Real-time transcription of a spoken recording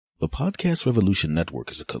The Podcast Revolution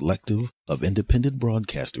Network is a collective of independent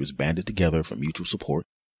broadcasters banded together for mutual support,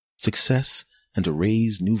 success, and to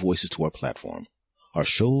raise new voices to our platform. Our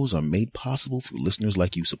shows are made possible through listeners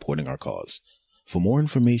like you supporting our cause. For more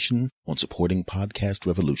information on supporting Podcast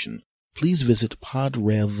Revolution, please visit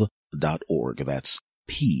podrev.org. That's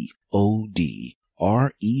PODREV.org.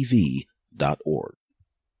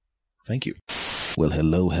 Thank you. Well,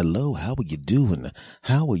 hello. How are you doing?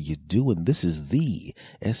 This is the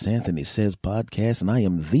S. Anthony Says podcast, and I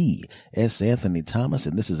am the S. Anthony Thomas,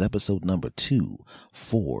 and this is episode number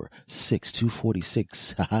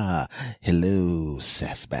 246. Hello,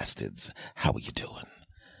 sass bastards. How are you doing?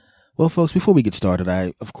 Well, folks, before we get started,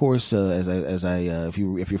 of course, if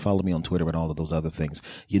you follow me on Twitter and all of those other things,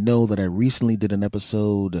 you know that I recently did an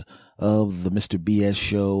episode of the Mr. BS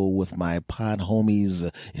show with my pod homies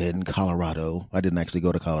in Colorado. I didn't actually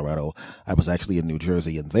go to Colorado. I was actually in New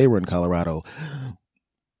Jersey, and they were in Colorado.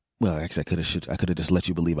 Well, actually, I could have just let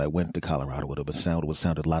you believe I went to Colorado. It would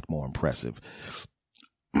sound a lot more impressive.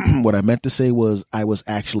 What I meant to say was I was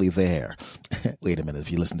actually there. Wait a minute.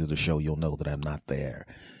 If you listen to the show, you'll know that I'm not there.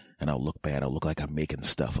 And I'll look bad. I'll look like I'm making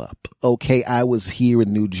stuff up. Okay, I was here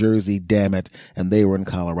in New Jersey, damn it, and they were in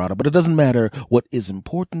Colorado. But it doesn't matter. What is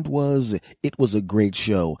important was it was a great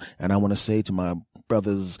show. And I want to say to my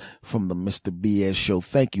brothers from the Mr. BS show,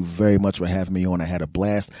 thank you very much for having me on. I had a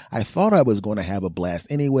blast. I thought I was going to have a blast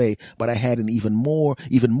anyway, but I had an even more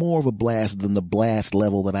of a blast than the blast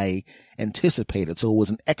level that I anticipated. So it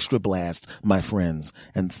was an extra blast, my friends.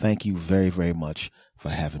 And thank you very, very much for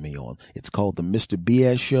having me on. It's called the Mr.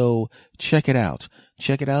 BS Show. Check it out.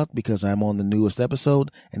 Check it out because I'm on the newest episode.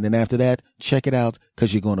 And then after that, check it out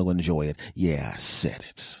because you're going to enjoy it. Yeah, I said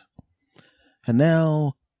it. And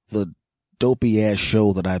now the dopey ass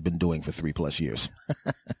show that I've been doing for 3+ years.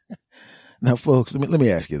 Now, folks, let me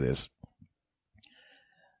ask you this.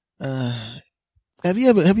 Have you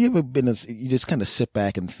ever been, you just kind of sit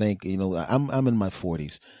back and think, I'm in my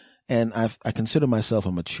 40s. And I consider myself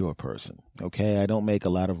a mature person, okay? I don't make a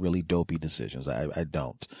lot of really dopey decisions. I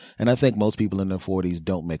don't. And I think most people in their 40s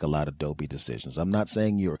don't make a lot of dopey decisions. I'm not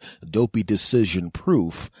saying you're dopey decision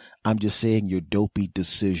proof. I'm just saying you're dopey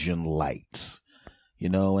decision light,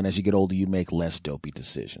 and as you get older, you make less dopey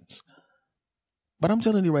decisions. But I'm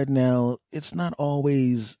telling you right now, it's not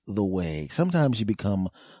always the way. Sometimes you become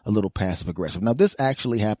a little passive aggressive. Now, this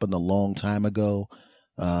actually happened a long time ago.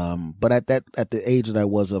 But at the age that I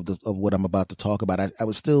was of what I'm about to talk about, there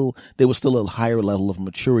was still a higher level of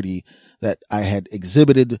maturity that I had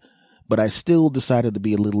exhibited, but I still decided to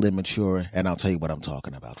be a little immature. And I'll tell you what I'm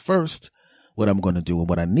talking about. First, what I'm going to do and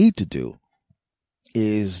what I need to do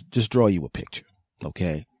is just draw you a picture.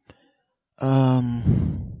 Okay.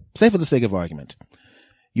 Say for the sake of argument,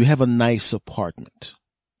 you have a nice apartment.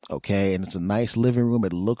 Okay, and it's a nice living room.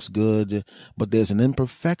 It looks good, but there's an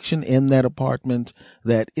imperfection in that apartment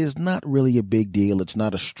that is not really a big deal. It's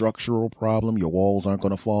not a structural problem. Your walls aren't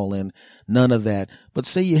going to fall in. None of that. But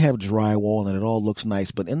say you have drywall and it all looks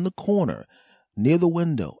nice, but in the corner, near the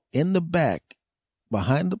window, in the back,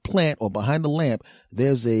 behind the plant or behind the lamp,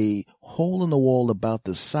 there's a hole in the wall about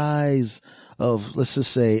the size of, let's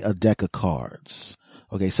just say, a deck of cards.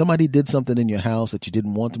 Okay, somebody did something in your house that you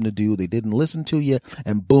didn't want them to do. They didn't listen to you,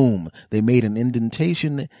 and boom, they made an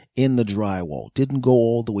indentation in the drywall. Didn't go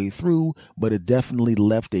all the way through, but it definitely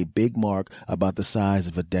left a big mark about the size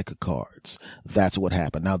of a deck of cards. That's what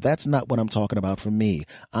happened. Now, that's not what I'm talking about for me.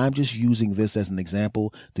 I'm just using this as an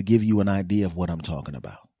example to give you an idea of what I'm talking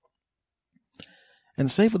about. And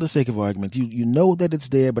say for the sake of argument, you know that it's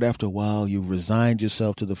there, but after a while you've resigned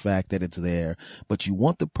yourself to the fact that it's there, but you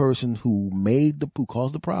want the person who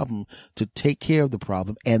caused the problem to take care of the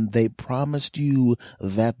problem, and they promised you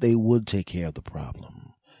that they would take care of the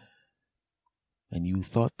problem. And you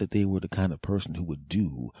thought that they were the kind of person who would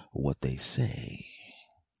do what they say.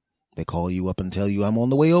 They call you up and tell you, I'm on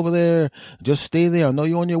the way over there. Just stay there. I know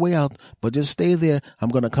you're on your way out, but just stay there. I'm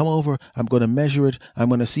going to come over. I'm going to measure it. I'm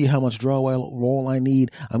going to see how much drywall I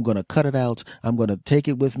need. I'm going to cut it out. I'm going to take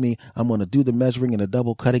it with me. I'm going to do the measuring and the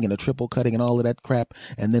double cutting and the triple cutting and all of that crap.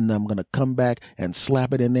 And then I'm going to come back and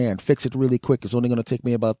slap it in there and fix it really quick. It's only going to take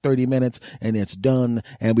me about 30 minutes and it's done.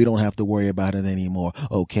 And we don't have to worry about it anymore.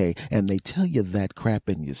 Okay. And they tell you that crap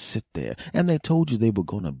and you sit there, and they told you they were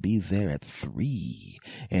going to be there at 3,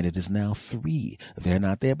 and it is now 3. They're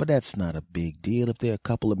not there, but that's not a big deal. If they're a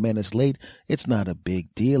couple of minutes late, it's not a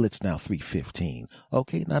big deal. It's now 3:15.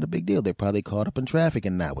 Okay, not a big deal. They're probably caught up in traffic,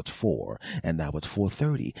 and now it's 4, and now it's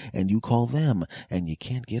 4:30, and you call them, and you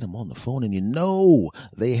can't get them on the phone, and you know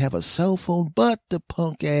they have a cell phone, but the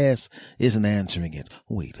punk ass isn't answering it.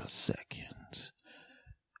 Wait a second.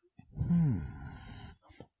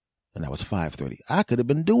 And that was 5:30. I could have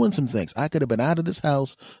been doing some things. I could have been out of this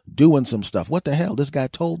house doing some stuff. What the hell? This guy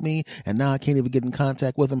told me, and now I can't even get in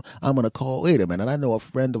contact with him. I'm going to call. Wait a minute. I know a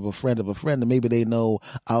friend of a friend of a friend, and maybe they know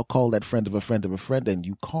I'll call that friend of a friend of a friend, and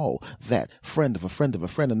you call that friend of a friend of a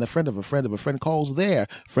friend, and the friend of a friend of a friend calls their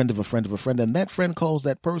friend of a friend of a friend, and that friend calls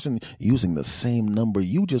that person using the same number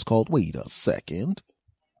you just called. Wait a second.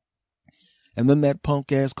 And then that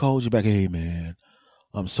punk ass calls you back. Hey, man,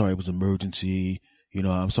 I'm sorry. It was emergency.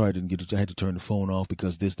 I'm sorry I didn't get it. I had to turn the phone off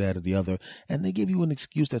because this, that, or the other. And they give you an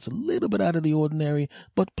excuse that's a little bit out of the ordinary,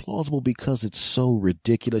 but plausible because it's so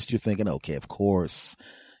ridiculous. You're thinking, okay, of course.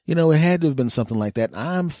 It had to have been something like that.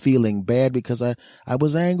 I'm feeling bad because I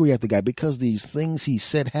was angry at the guy because these things he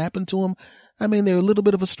said happened to him. I mean, they're a little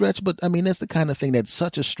bit of a stretch, but I mean, that's the kind of thing that's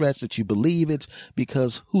such a stretch that you believe it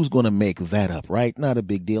because who's going to make that up, right? Not a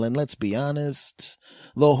big deal. And let's be honest,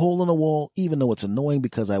 the hole in the wall, even though it's annoying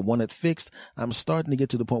because I want it fixed, I'm starting to get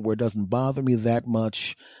to the point where it doesn't bother me that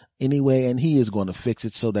much anyway, and he is going to fix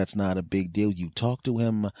it, so that's not a big deal. You talk to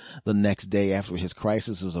him the next day after his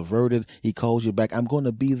crisis is averted. He calls you back. I'm going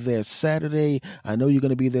to be there Saturday. I know you're going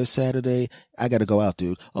to be there Saturday. I got to go out,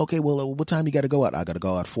 dude. Okay, well, what time you got to go out? I got to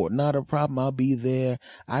go out 4. Not a problem. I'll be there.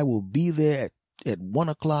 I will be there at 1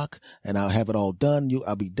 o'clock and I'll have it all done.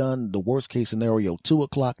 I'll be done. The worst case scenario, 2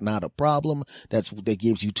 o'clock. Not a problem. That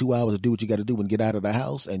gives you 2 hours to do what you got to do and get out of the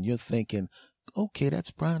house. And you're thinking, okay,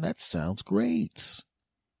 that's Brian. That sounds great.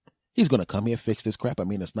 He's going to come here, fix this crap. I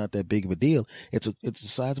mean, it's not that big of a deal. It's the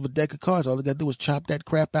size of a deck of cards. All they got to do is chop that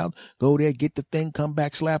crap out, go there, get the thing, come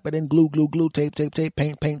back, slap it in, glue, tape,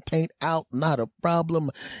 paint out. Not a problem.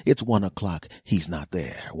 It's 1 o'clock. He's not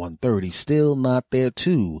there. 1:30, still not there.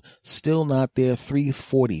 2, still not there.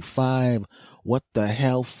 3:45. What the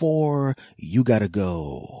hell for? You got to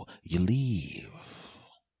go. You leave.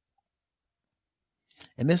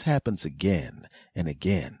 And this happens again and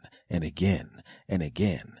again and again and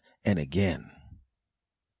again. And again,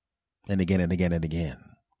 and again, and again, and again.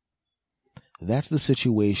 That's the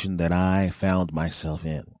situation that I found myself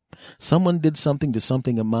in. Someone did something to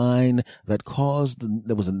something of mine that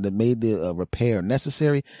that made the repair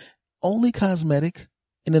necessary, only cosmetic.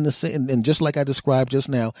 And just like I described just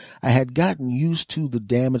now, I had gotten used to the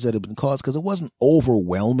damage that had been caused because it wasn't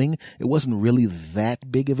overwhelming. It wasn't really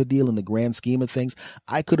that big of a deal in the grand scheme of things.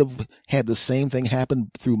 I could have had the same thing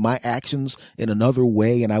happen through my actions in another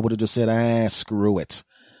way, and I would have just said, screw it.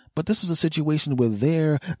 But this was a situation where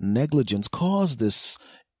their negligence caused this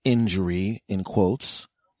injury, in quotes,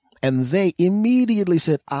 and they immediately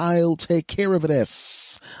said, I'll take care of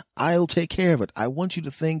it, I'll take care of it. I want you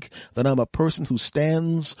to think that I'm a person who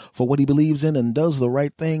stands for what he believes in and does the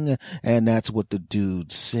right thing. And that's what the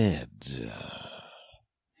dude said.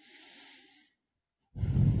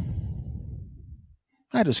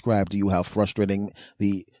 I described to you how frustrating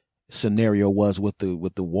the scenario was with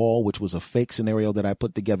the wall, which was a fake scenario that I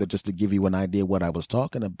put together just to give you an idea what I was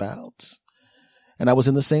talking about. And I was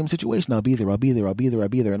in the same situation. I'll be there. And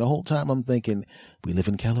the whole time I'm thinking, we live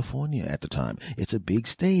in California at the time. It's a big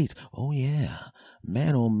state. Oh, yeah.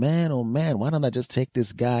 Man, oh, man, oh, man. Why don't I just take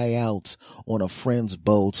this guy out on a friend's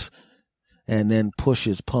boat and then push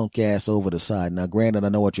his punk ass over the side? Now, granted, I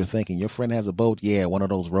know what you're thinking. Your friend has a boat? Yeah, one of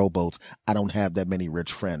those rowboats. I don't have that many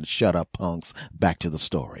rich friends. Shut up, punks. Back to the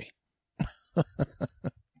story.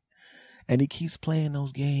 And he keeps playing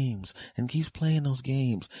those games and keeps playing those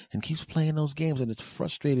games and keeps playing those games. And it's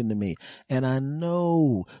frustrating to me. And I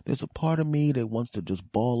know there's a part of me that wants to just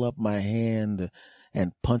ball up my hand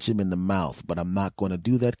and punch him in the mouth. But I'm not going to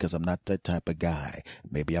do that because I'm not that type of guy.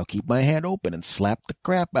 Maybe I'll keep my hand open and slap the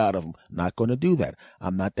crap out of him. Not going to do that.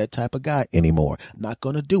 I'm not that type of guy anymore. Not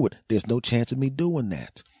going to do it. There's no chance of me doing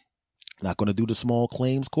that. Not going to do the small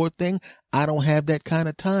claims court thing. I don't have that kind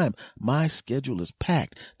of time. My schedule is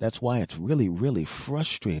packed. That's why it's really, really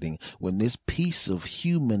frustrating when this piece of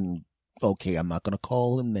human, okay, I'm not going to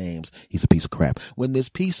call him names. He's a piece of crap. When this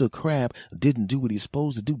piece of crap didn't do what he's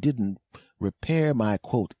supposed to do, didn't repair my,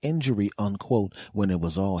 quote, injury, unquote, when it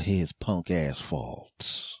was all his punk ass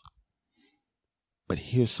fault. But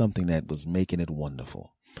here's something that was making it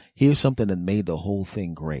wonderful. Here's something that made the whole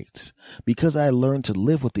thing great. Because I learned to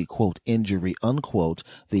live with the, quote, injury, unquote,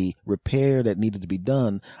 the repair that needed to be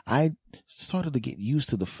done, I started to get used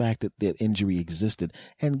to the fact that the injury existed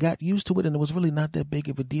and got used to it, and it was really not that big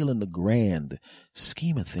of a deal in the grand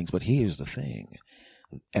scheme of things. But here's the thing,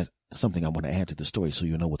 as something I want to add to the story so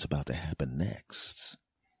you know what's about to happen next.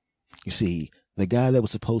 You see, the guy that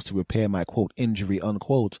was supposed to repair my, quote, injury,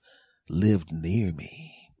 unquote, lived near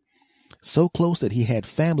me. So close that he had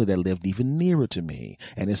family that lived even nearer to me.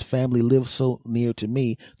 And his family lived so near to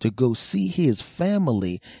me. To go see his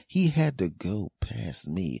family, he had to go past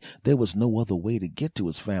me. There was no other way to get to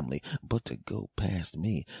his family but to go past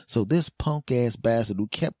me. So this punk ass bastard who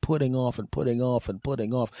kept putting off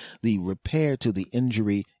the repair to the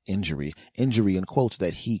injury in quotes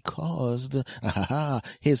that he caused,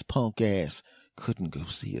 his punk ass couldn't go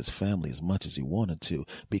see his family as much as he wanted to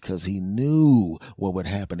because he knew what would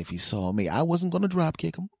happen if he saw me. I wasn't going to drop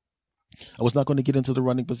kick him. I was not going to get into the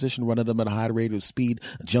running position, run at him at a high rate of speed,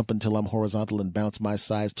 jump until I'm horizontal and bounce my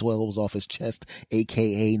size 12s off his chest,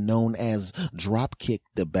 aka known as drop kick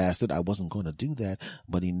the bastard. I wasn't going to do that,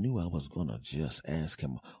 but he knew I was going to just ask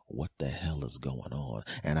him what the hell is going on.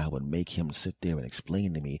 And I would make him sit there and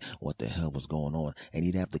explain to me what the hell was going on. And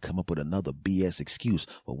he'd have to come up with another BS excuse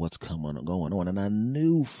for what's going on. And I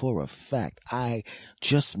knew for a fact,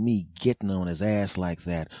 me getting on his ass like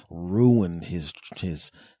that ruined his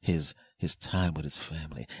time with his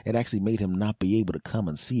family. It actually made him not be able to come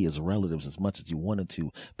and see his relatives as much as he wanted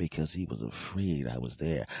to because he was afraid I was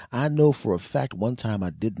there. I know for a fact one time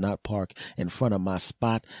I did not park in front of my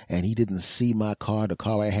spot and he didn't see my car, the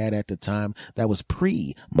car I had at the time. That was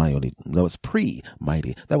pre the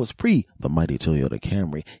mighty Toyota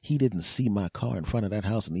Camry. He didn't see my car in front of that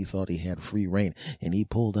house and he thought he had free reign. And he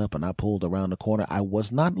pulled up and I pulled around the corner. I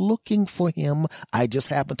was not looking for him. I just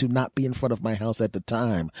happened to not be in front of my house at the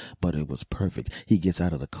time, but it was perfect. He gets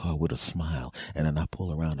out of the car with a smile and then I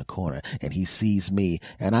pull around the corner and he sees me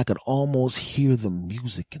and I could almost hear the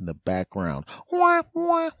music in the background. Wah,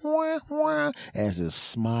 wah, wah, wah, as his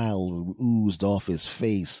smile oozed off his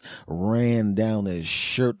face, ran down his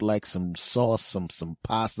shirt like some sauce, some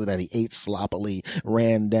pasta that he ate sloppily,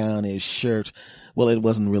 ran down his shirt. Well, it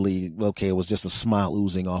wasn't really, okay, it was just a smile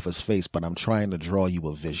oozing off his face, but I'm trying to draw you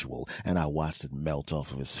a visual and I watched it melt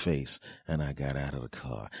off of his face and I got out of the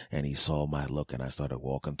car and he saw my look and I started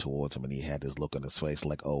walking towards him and he had this look on his face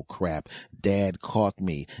like, oh crap, Dad caught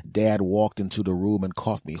me. Dad walked into the room and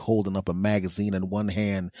caught me holding up a magazine in one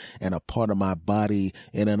hand and a part of my body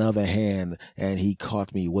in another hand, and he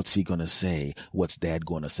caught me. What's he gonna say? What's Dad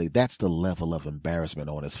gonna say? That's the level of embarrassment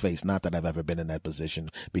on his face. Not that I've ever been in that position,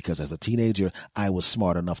 because as a teenager I was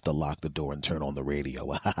smart enough to lock the door and turn on the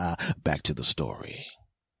radio. Back to the story.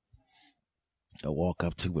 I walk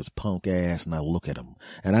up to his punk ass and I look at him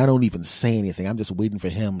and I don't even say anything. I'm just waiting for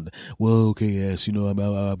him to, well, okay, ass,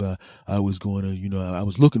 I was going to, I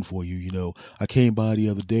was looking for you, I came by the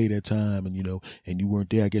other day that time and, and you weren't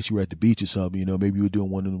there. I guess you were at the beach or something, maybe you were doing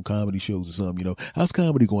one of them comedy shows or something, how's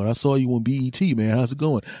comedy going? I saw you on BET, man. How's it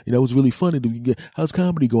going? It was really funny. How's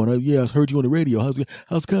comedy going? I heard you on the radio.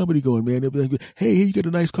 How's comedy going, man? Hey, you got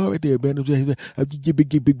a nice car right there, man.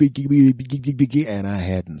 And I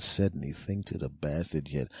hadn't said anything to the bastard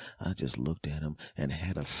yet. I just looked at him and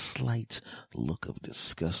had a slight look of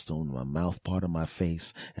disgust on my mouth part of my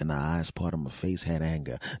face, and the eyes part of my face had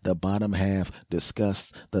anger. The bottom half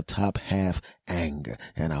disgust, the top half anger.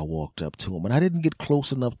 And I walked up to him and I didn't get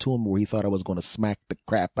close enough to him where he thought I was going to smack the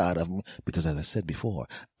crap out of him, because as I said before,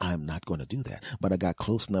 I'm not going to do that. But I got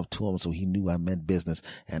close enough to him so he knew I meant business,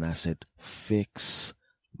 and I said, fix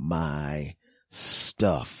my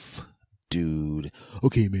stuff, dude.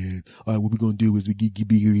 Okay, man. All right, what we're going to do is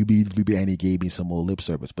and he gave me some more lip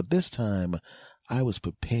service. But this time, I was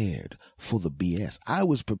prepared for the BS. I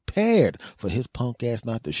was prepared for his punk ass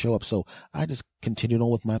not to show up. So I just continued on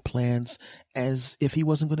with my plans as if he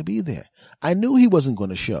wasn't going to be there. I knew he wasn't going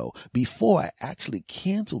to show before I actually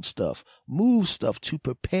canceled stuff, moved stuff to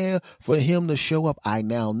prepare for him to show up. I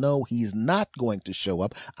now know he's not going to show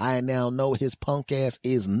up. I now know his punk ass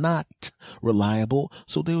is not reliable.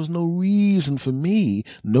 So there was no reason for me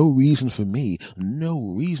to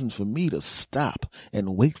stop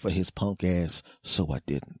and wait for his punk ass. So I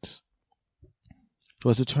didn't. So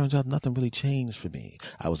as it turns out, nothing really changed for me.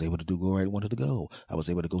 I was able to do where I wanted to go. I was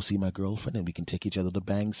able to go see my girlfriend and we can take each other to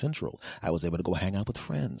Bang Central. I was able to go hang out with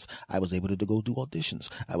friends. I was able to go do auditions.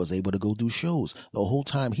 I was able to go do shows. The whole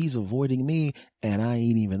time he's avoiding me and I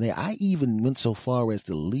ain't even there. I even went so far as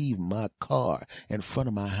to leave my car in front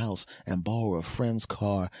of my house and borrow a friend's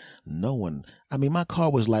car, knowing, my car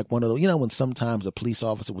was like one of those, when sometimes a police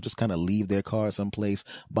officer will just kind of leave their car someplace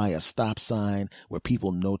by a stop sign where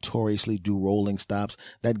people notoriously do rolling stops.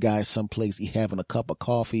 perhaps that guy's someplace he having a cup of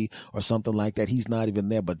coffee or something like that. He's not even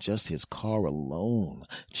there, but just his car alone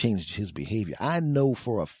changed his behavior. I know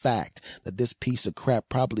for a fact that this piece of crap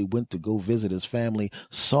probably went to go visit his family,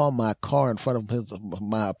 saw my car in front of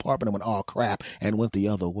my apartment and went, oh crap, and went the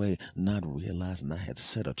other way, not realizing I had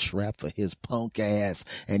set a trap for his punk ass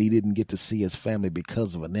and he didn't get to see his family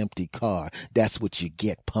because of an empty car. That's what you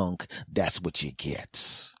get, punk. That's what you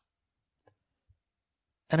get.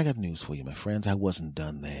 And I got news for you, my friends. I wasn't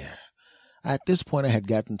done there. At this point, I had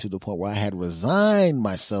gotten to the point where I had resigned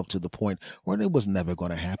myself to the point where it was never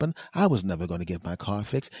going to happen. I was never going to get my car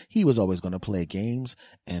fixed. He was always going to play games.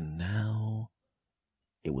 And now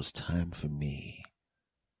it was time for me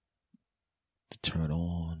to turn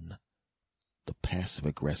on the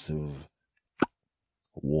passive-aggressive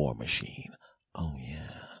war machine. Oh,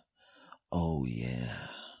 yeah. Oh, yeah.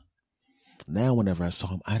 Now, whenever I saw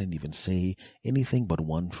him, I didn't even say anything but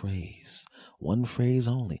one phrase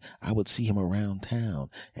only. I would see him around town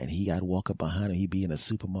and I'd walk up behind him. He'd be in a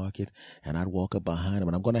supermarket and I'd walk up behind him,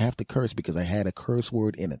 and I'm going to have to curse because I had a curse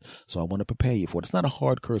word in it. So I want to prepare you for it. It's not a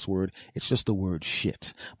hard curse word. It's just the word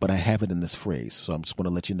shit, but I have it in this phrase. So I'm just going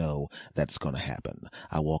to let you know that's going to happen.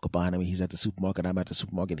 I walk up behind him. He's at the supermarket. I'm at the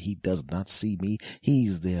supermarket. He does not see me.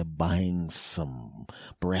 He's there buying some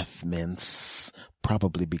breath mints,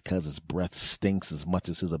 probably because his breath stinks as much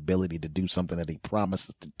as his ability to do something that he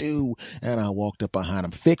promises to do. And I walked up behind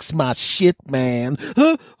him. Fix my shit, man.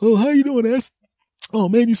 Huh? Oh, how you doing, S? Oh,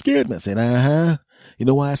 man, you scared me. I said, uh-huh. You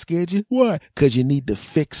know why I scared you? Why? Because you need to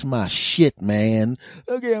fix my shit, man.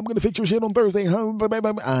 Okay, I'm going to fix your shit on Thursday.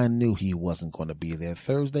 I knew he wasn't going to be there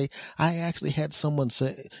Thursday. I actually had someone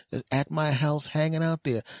say at my house hanging out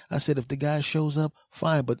there. I said, if the guy shows up,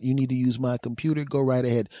 fine, but you need to use my computer. Go right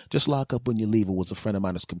ahead. Just lock up when you leave. It was a friend of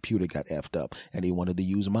mine. His computer got effed up and he wanted to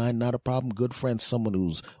use mine. Not a problem. Good friend, someone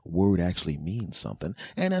whose word actually means something.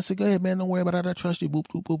 And I said, go ahead, man. Don't worry about it. I trust you. Boop,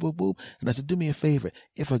 boop, boop, boop, boop. And I said, do me a favor.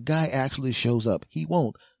 If a guy actually shows up, he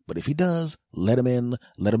won't. But if he does, let him in,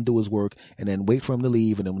 let him do his work, and then wait for him to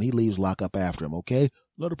leave. And then when he leaves, lock up after him, okay?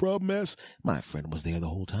 Not a problem, S. My friend was there the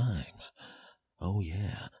whole time. Oh,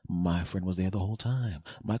 yeah. My friend was there the whole time.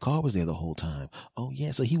 My car was there the whole time. Oh, yeah.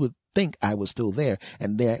 So he would think I was still there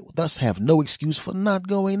and thus have no excuse for not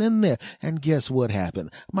going in there. And guess what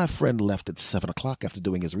happened? My friend left at 7 o'clock after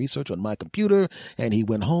doing his research on my computer, and he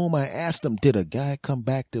went home. I asked him, did a guy come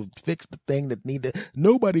back to fix the thing that needed?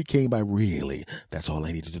 Nobody came by. Really? That's all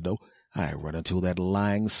I needed to know. I run into that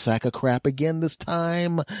lying sack of crap again, this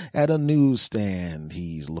time at a newsstand.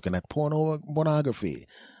 He's looking at pornography.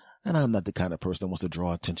 And I'm not the kind of person that wants to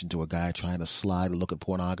draw attention to a guy trying to slide and look at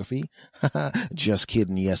pornography. Just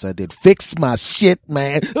kidding. Yes, I did. Fix my shit,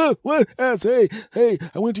 man. What? Hey,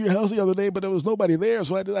 I went to your house the other day, but there was nobody there.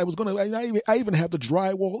 So I even have the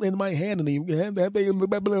drywall in my hand.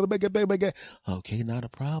 Okay, not a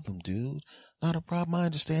problem, dude. Not a problem. I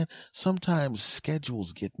understand. Sometimes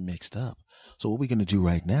schedules get mixed up. So what we're going to do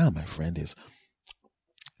right now, my friend, is,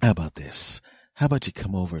 how about this? How about you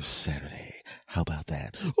come over Saturday? How about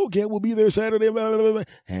that? Okay, we'll be there Saturday.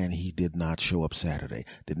 And he did not show up Saturday.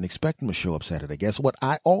 Didn't expect him to show up Saturday. Guess what?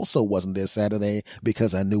 I also wasn't there Saturday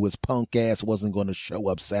because I knew his punk ass wasn't going to show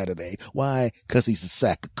up Saturday. Why? Because he's a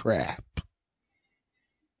sack of crap.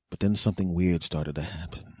 But then something weird started to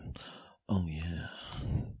happen. Oh, yeah.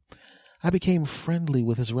 I became friendly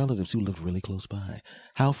with his relatives who lived really close by.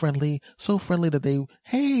 How friendly? So friendly that they,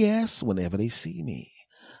 hey, yes, whenever they see me.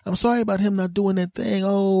 I'm sorry about him not doing that thing.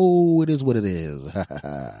 Oh, it is what it is.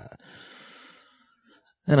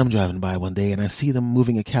 And I'm driving by one day and I see them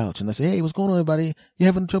moving a couch. And I say, hey, what's going on, everybody? You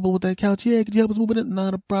having trouble with that couch? Yeah, could you help us move it?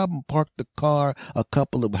 Not a problem. Park the car a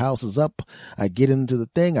couple of houses up. I get into the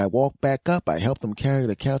thing. I walk back up. I help them carry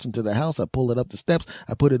the couch into the house. I pull it up the steps.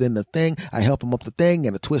 I put it in the thing. I help them up the thing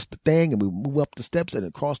and I twist the thing. And we move up the steps and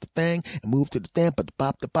across the thing and move to the thing. But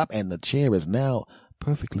the pop. And the chair is now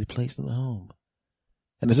perfectly placed in the home.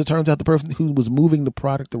 And as it turns out, the person who was moving the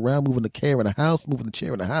product around, moving the chair in the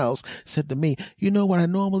house, said to me, you know what? I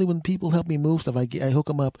normally, when people help me move stuff, I hook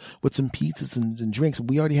them up with some pizzas and drinks.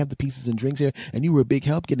 We already have the pizzas and drinks here, and you were a big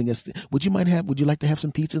help getting us. Would you like to have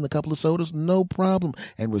some pizza and a couple of sodas? No problem.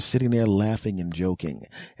 And we're sitting there laughing and joking.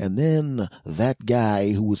 And then that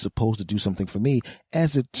guy who was supposed to do something for me,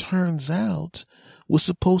 as it turns out, was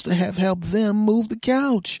supposed to have helped them move the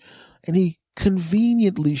couch. And he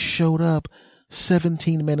conveniently showed up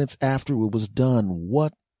 17 minutes after it was done.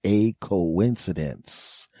 What a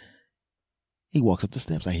coincidence. He walks up the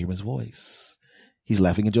steps. I hear his voice. He's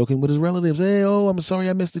laughing and joking with his relatives. Hey, oh, I'm sorry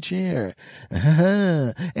I missed the chair.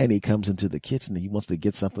 And he comes into the kitchen and he wants to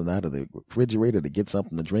get something out of the refrigerator to get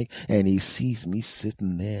something to drink. And he sees me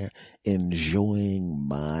sitting there enjoying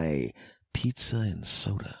my pizza and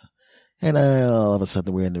soda. And all of a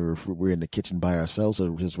sudden we're in the kitchen by ourselves.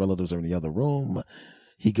 So his relatives are in the other room.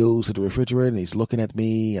 He goes to the refrigerator and he's looking at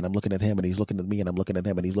me and I'm looking at him and he's looking at me and I'm looking at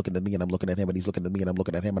him and he's looking at me and I'm looking at him and he's looking at me and I'm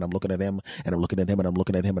looking at him and I'm looking at him and I'm looking at him and I'm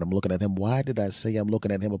looking at him and I'm looking at him. Why did I say I'm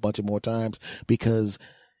looking at him a bunch of more times? Because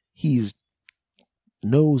he's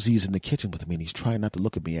knows he's in the kitchen with me and he's trying not to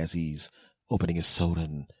look at me as he's opening his soda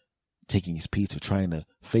and taking his pizza, trying to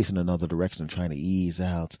face in another direction and trying to ease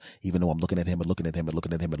out, even though I'm looking at him and looking at him and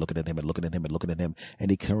looking at him and looking at him and looking at him and looking at him.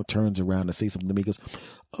 And he turns around and says something to me. He goes,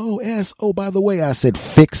 oh, by the way, I said,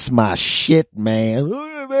 fix my shit, man.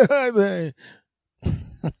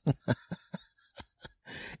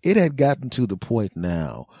 It had gotten to the point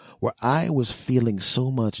now where I was feeling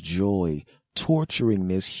so much joy torturing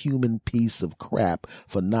this human piece of crap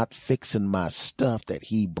for not fixing my stuff that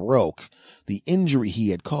he broke. The injury he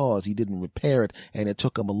had caused, he didn't repair it, and it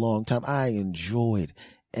took him a long time. I enjoyed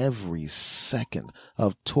every second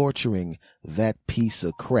of torturing that piece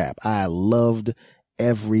of crap. I loved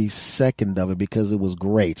every second of it because it was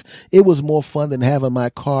great. It was more fun than having my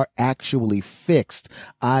car actually fixed.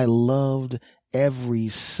 I loved every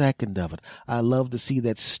second of it. I loved to see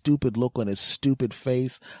that stupid look on his stupid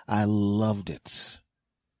face. I loved it.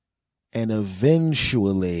 And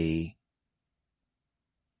eventually,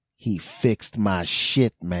 he fixed my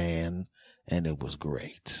shit, man, and it was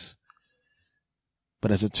great.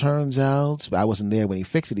 But as it turns out, I wasn't there when he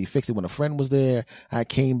fixed it. He fixed it when a friend was there. I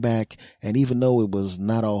came back, and even though it was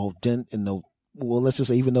not all dent in the let's just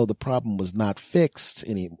say even though the problem was not fixed,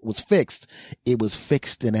 and it was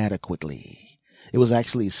fixed inadequately. It was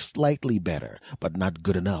actually slightly better, but not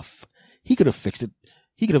good enough. He could have fixed it.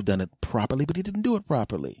 He could have done it properly, but he didn't do it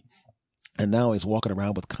properly. And now he's walking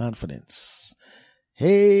around with confidence.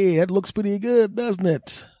 Hey, that looks pretty good, doesn't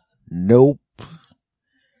it? Nope.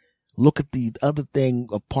 Look at the other thing,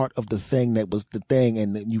 a part of the thing that was the thing,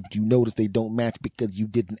 and then you notice they don't match because you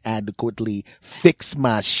didn't adequately fix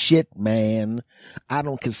my shit, man. I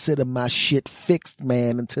don't consider my shit fixed,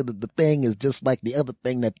 man, until the thing is just like the other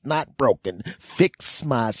thing that's not broken. Fix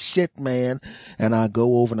my shit, man. And I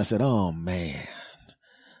go over and I said, oh, man.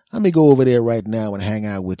 Let me go over there right now and hang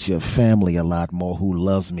out with your family a lot more who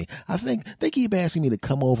loves me. I think they keep asking me to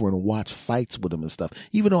come over and watch fights with them and stuff.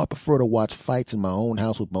 Even though I prefer to watch fights in my own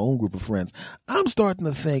house with my own group of friends, I'm starting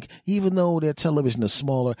to think, even though their television is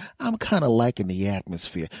smaller, I'm kind of liking the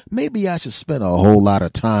atmosphere. Maybe I should spend a whole lot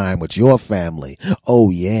of time with your family. Oh,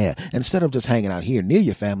 yeah. Instead of just hanging out here near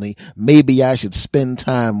your family, maybe I should spend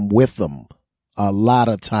time with them. A lot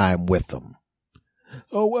of time with them.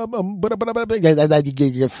 Oh,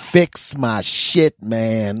 but fix my shit,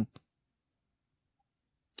 man.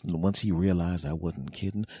 And once he realized I wasn't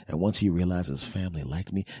kidding, and once he realized his family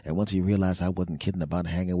liked me, and once he realized I wasn't kidding about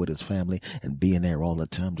hanging with his family and being there all the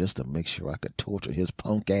time just to make sure I could torture his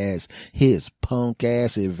punk ass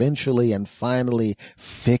eventually and finally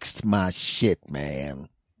fixed my shit, man.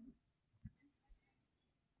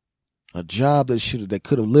 A job that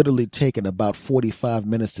could have literally taken about 45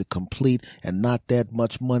 minutes to complete and not that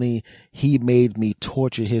much money. He made me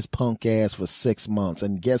torture his punk ass for 6 months.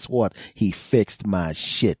 And guess what? He fixed my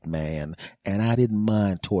shit, man. And I didn't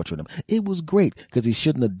mind torturing him. It was great because he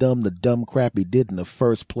shouldn't have done the dumb crap he did in the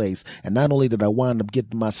first place. And not only did I wind up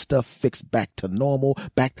getting my stuff fixed back to normal,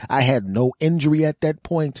 I had no injury at that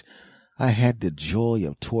point. I had the joy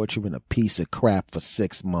of torturing a piece of crap for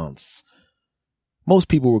 6 months. Most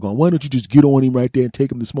people were going, why don't you just get on him right there and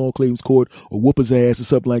take him to small claims court or whoop his ass or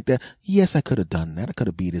something like that? Yes, I could have done that. I could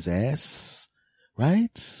have beat his ass.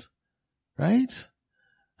 Right? I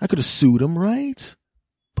could have sued him, right?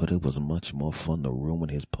 But it was much more fun to ruin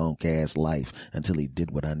his punk ass life until he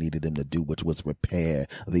did what I needed him to do, which was repair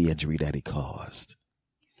the injury that he caused.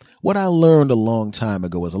 What I learned a long time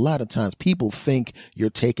ago is a lot of times people think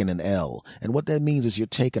you're taking an L. And what that means is you're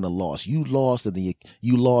taking a loss. You lost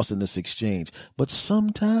in this exchange. But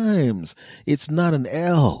sometimes it's not an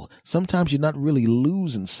L. Sometimes you're not really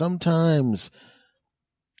losing. Sometimes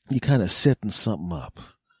you're kind of setting something up.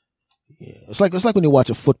 Yeah. It's like when you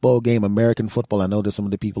watch a football game, American football. I know that some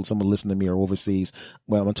of the listening to me are overseas.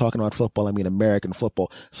 Well, I'm talking about football. I mean American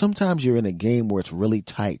football. Sometimes you're in a game where it's really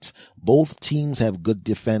tight. Both teams have good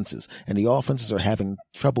defenses, and the offenses are having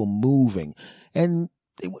trouble moving. And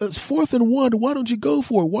it's 4th and 1. Why don't you go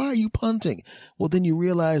for it? Why are you punting? Well, then you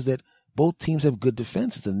realize that both teams have good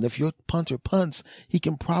defenses. And if your punter punts, he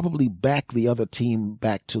can probably back the other team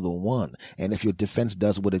back to the one. And if your defense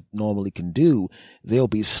does what it normally can do, they'll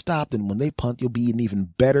be stopped. And when they punt, you'll be in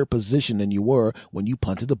even better position than you were when you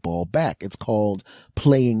punted the ball back. It's called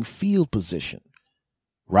playing field position,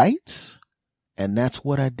 right? And that's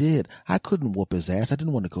what I did. I couldn't whoop his ass. I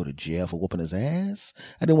didn't want to go to jail for whooping his ass.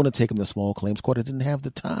 I didn't want to take him to small claims court. I didn't have the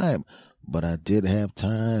time. But I did have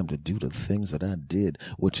time to do the things that I did,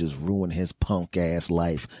 which is ruin his punk ass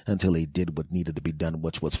life until he did what needed to be done,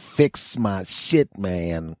 which was fix my shit,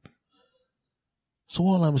 man. So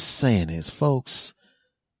all I'm saying is, folks,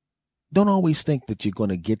 don't always think that you're going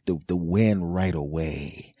to get the win right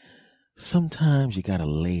away. Sometimes you gotta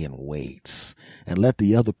lay in wait and let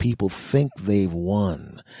the other people think they've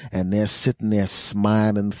won, and they're sitting there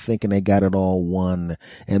smiling, thinking they got it all won,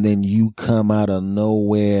 and then you come out of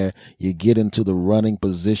nowhere, you get into the running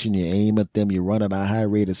position, you aim at them, you run at a high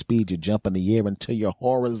rate of speed, you jump in the air until you're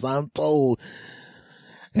horizontal,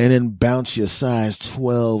 and then bounce your size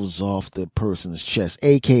 12s off the person's chest,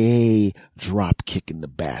 aka drop kicking the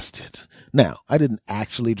bastard. Now, I didn't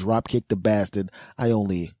actually drop kick the bastard, I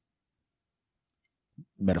only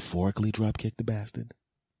metaphorically drop kicked the bastard.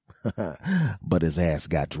 But his ass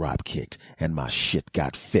got drop kicked and my shit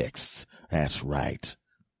got fixed. That's right.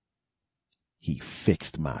 He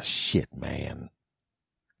fixed my shit, man.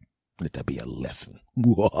 Let that be a lesson.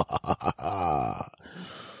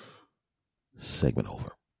 Segment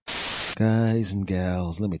over. Guys and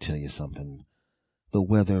gals, let me tell you something. The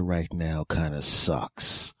weather right now kind of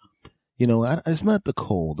sucks. You know, it's not the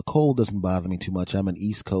cold. The cold doesn't bother me too much. I'm an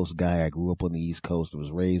East Coast guy. I grew up on the East Coast. I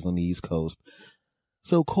was raised on the East Coast.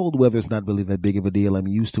 So cold weather is not really that big of a deal. I'm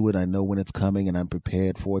used to it. I know when it's coming and I'm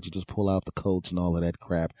prepared for it. You just pull out the coats and all of that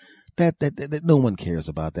crap. That no one cares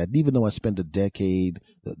about that. Even though I spent the decade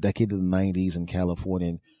of the 90s in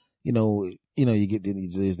California, you get,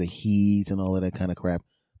 there's the heat and all of that kind of crap.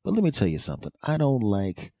 But let me tell you something. I don't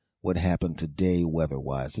like what happened today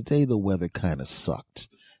weather-wise. Today the weather kind of sucked.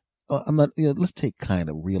 Let's take kind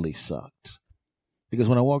of really sucked. Because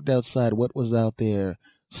when I walked outside, what was out there?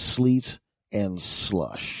 Sleet and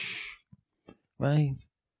slush. Right?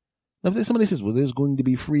 Now, if somebody says, well, there's going to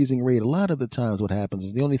be freezing rain, a lot of the times what happens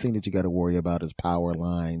is the only thing that you got to worry about is power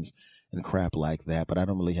lines and crap like that, but I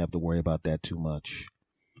don't really have to worry about that too much.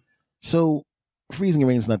 So, freezing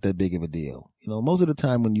rain is not that big of a deal. Most of the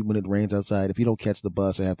time when it rains outside, if you don't catch the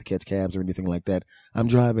bus or have to catch cabs or anything like that, I'm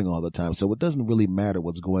driving all the time. So it doesn't really matter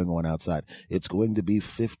what's going on outside. It's going to be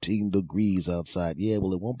 15 degrees outside. Yeah,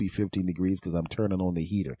 well, it won't be 15 degrees because I'm turning on the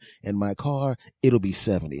heater. In my car, it'll be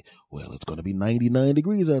 70. Well, it's going to be 99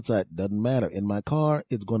 degrees outside. Doesn't matter. In my car,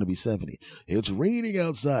 it's going to be 70. It's raining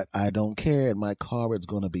outside. I don't care. In my car, it's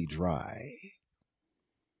going to be dry.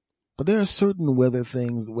 But there are certain weather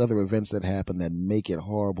events that happen that make it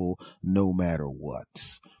horrible no matter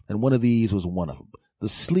what. And one of these was one of them. The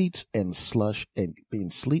sleet and slush, and being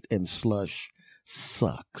sleet and slush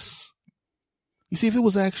sucks. You see, if it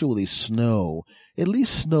was actually snow, at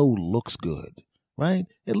least snow looks good. Right?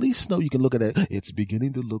 At least snow, you can look at it. It's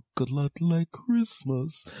beginning to look a lot like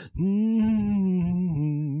Christmas.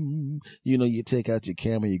 You take out your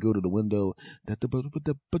camera, you go to the window.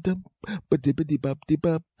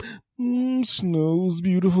 Snow's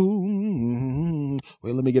beautiful.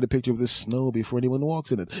 Well, let me get a picture of this snow before anyone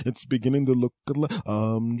walks in it. It's beginning to look a lot.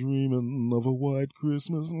 I'm dreaming of a white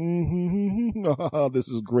Christmas. This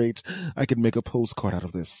is great. I can make a postcard out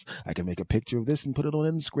of this. I can make a picture of this and put it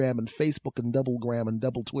on Instagram and Facebook and double gram and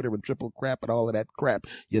double Twitter and triple crap and all of that crap.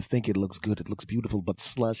 You think it looks good. It looks beautiful, but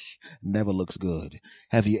slush never looks good.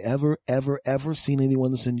 Have you ever seen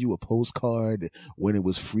anyone send you a postcard when it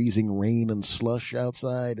was freezing rain and slush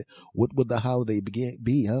outside? What would the holiday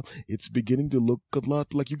be, huh? It's beginning to look a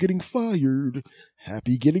lot like you're getting fired.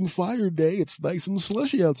 Happy getting fired day. It's nice and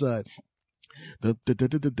slushy outside.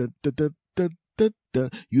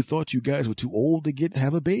 You thought you guys were too old to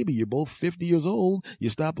have a baby. You're both 50 years old. You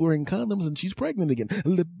stopped wearing condoms and she's pregnant again.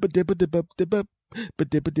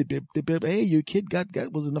 Hey, your kid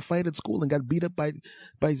was in a fight at school and got beat up by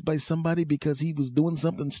somebody because he was doing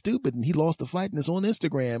something stupid and he lost the fight and it's on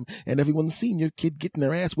Instagram and everyone's seen your kid getting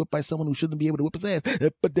their ass whipped by someone who shouldn't be able to whip his ass.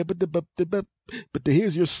 But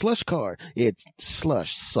here's your slush card. It's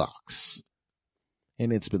slush sucks.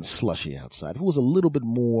 And it's been slushy outside. If it was a little bit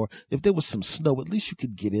more, if there was some snow, at least you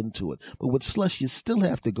could get into it. But with slush, you still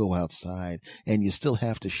have to go outside, and you still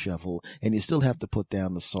have to shovel, and you still have to put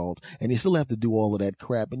down the salt, and you still have to do all of that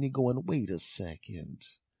crap, and you're going, wait a second.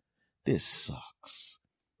 This sucks.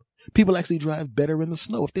 People actually drive better in the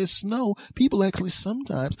snow. If there's snow, people actually some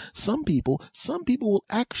people will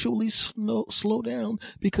actually slow down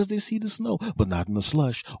because they see the snow, but not in the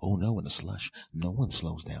slush. Oh no, in the slush, no one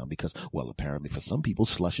slows down because, well, apparently for some people,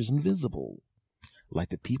 slush is invisible. Like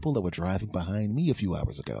the people that were driving behind me a few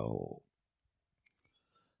hours ago.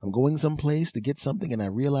 I'm going someplace to get something and I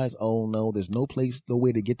realize, oh no, there's no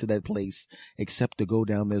way to get to that place except to go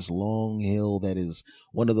down this long hill that is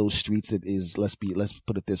one of those streets that is, let's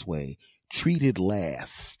put it this way, treated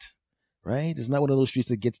last, right? It's not one of those streets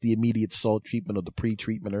that gets the immediate salt treatment or the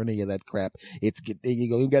pre-treatment or any of that crap. There you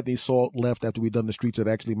go. You got the salt left after we've done the streets that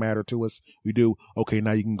actually matter to us. We do. Okay,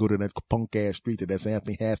 now you can go to that punk ass street that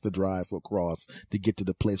Anthony has to drive across to get to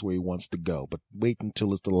the place where he wants to go. But wait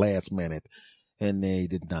until it's the last minute. And they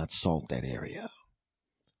did not salt that area.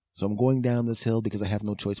 So I'm going down this hill because I have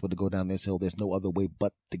no choice but to go down this hill. There's no other way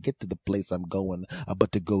but to get to the place I'm going,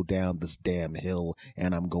 but to go down this damn hill.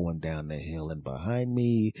 And I'm going down the hill. And behind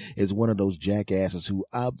me is one of those jackasses who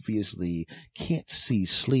obviously can't see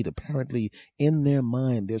sleet. Apparently, in their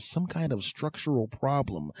mind, there's some kind of structural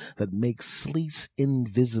problem that makes sleet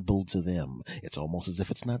invisible to them. It's almost as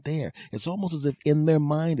if it's not there. It's almost as if in their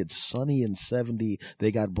mind it's sunny and 70.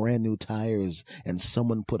 They got brand new tires and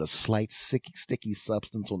someone put a slight sticky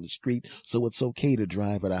substance on the street, so it's okay to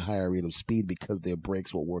drive at a higher rate of speed because their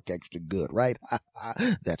brakes will work extra good, right?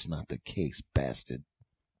 That's not the case, bastard.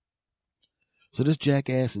 So this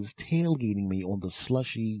jackass is tailgating me on the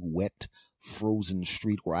slushy, wet, frozen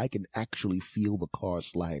street where I can actually feel the car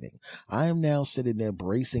sliding. I am now sitting there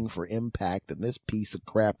bracing for impact, and this piece of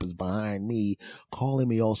crap is behind me, calling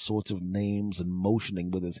me all sorts of names and motioning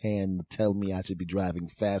with his hand, telling me I should be driving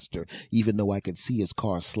faster, even though I can see his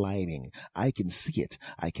car sliding. I can see it.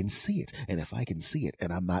 And if I can see it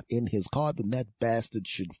and I'm not in his car, then that bastard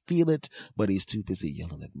should feel it, but he's too busy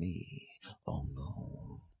yelling at me. Oh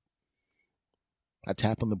no. I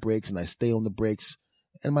tap on the brakes and I stay on the brakes,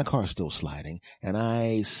 and my car's still sliding, and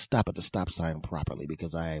I stop at the stop sign properly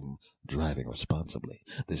because I'm driving responsibly.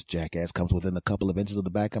 This jackass comes within a couple of inches of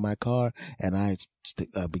the back of my car, and I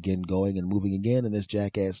begin going and moving again, and this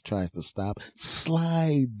jackass tries to stop,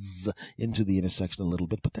 slides into the intersection a little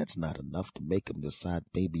bit, but that's not enough to make him decide,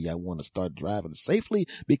 maybe I want to start driving safely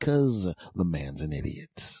because the man's an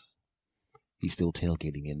idiot. He's still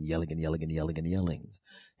tailgating and yelling and yelling and yelling and yelling.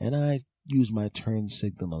 And I use my turn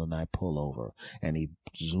signal and I pull over, and he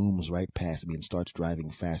zooms right past me and starts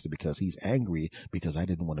driving faster because he's angry because I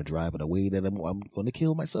didn't want to drive in a way that I'm going to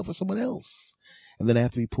kill myself or someone else. And then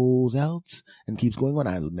after he pulls out and keeps going on,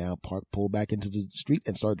 I now pull back into the street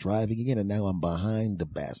and start driving again, and now I'm behind the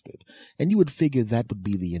bastard. And you would figure that would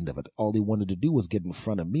be the end of it. All he wanted to do was get in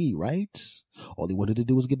front of me, right? All he wanted to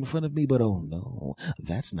do was get in front of me, but oh no,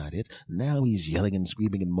 that's not it. Now he's yelling and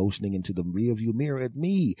screaming and motioning into the rearview mirror at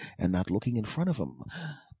me and not looking in front of him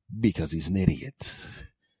because he's an idiot.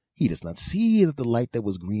 He does not see that the light that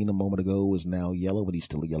was green a moment ago is now yellow, but he's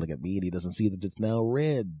still yelling at me, and he doesn't see that it's now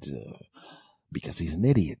red because he's an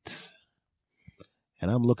idiot.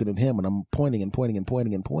 And I'm looking at him, and I'm pointing, and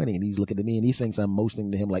he's looking at me, and he thinks I'm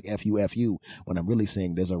motioning to him like F you, when I'm really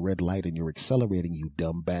saying there's a red light and you're accelerating, you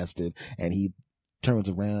dumb bastard. And he turns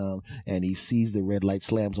around and he sees the red light,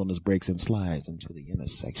 slams on his brakes, and slides into the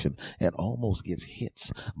intersection and almost gets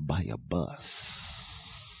hit by a bus.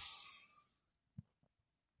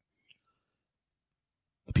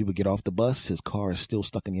 The people get off the bus. His car is still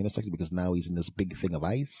stuck in the intersection because now he's in this big thing of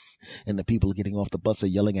ice. And the people getting off the bus are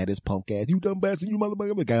yelling at his punk ass, "You dumb bastard, you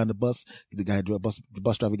motherfucker." The guy on the bus, the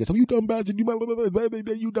bus driver gets up, "You dumb bastard, you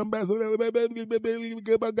motherfucker, you dumb bastard."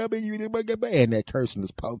 And they're cursing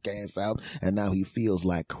his punk ass out. And now he feels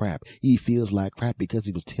like crap. He feels like crap because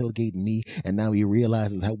he was tailgating me. And now he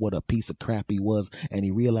realizes what a piece of crap he was. And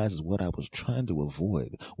he realizes what I was trying to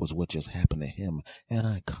avoid was what just happened to him. And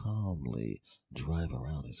I calmly drive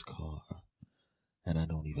around his car, and I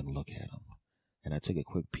don't even look at him. And I take a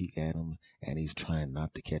quick peek at him, and he's trying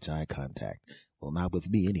not to catch eye contact. Well, not with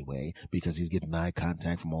me anyway, because he's getting eye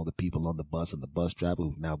contact from all the people on the bus and the bus driver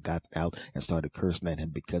who've now got out and started cursing at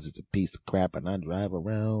him because it's a piece of crap, and I drive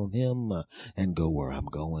around him and go where I'm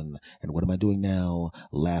going. And what am I doing now?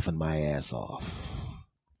 Laughing my ass off.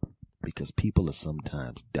 Because people are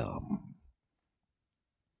sometimes dumb.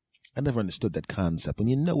 I never understood that concept. When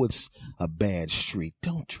you know it's a bad street,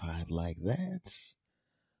 don't drive like that.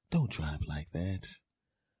 Don't drive like that.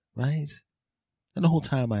 Right? And the whole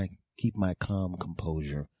time I keep my calm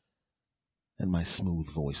composure and my smooth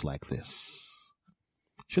voice like this.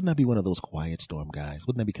 Shouldn't I be one of those quiet storm guys?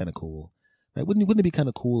 Wouldn't that be kind of cool? Right? Wouldn't it be kind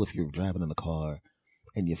of cool if you're driving in the car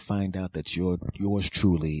and you find out that yours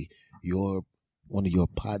truly, one of your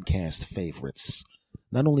podcast favorites,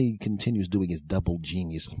 not only continues doing his double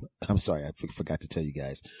genius. I'm sorry, I forgot to tell you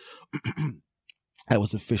guys. I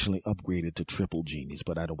was officially upgraded to triple genius,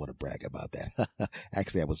 but I don't want to brag about that.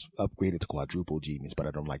 Actually, I was upgraded to quadruple genius, but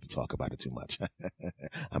I don't like to talk about it too much.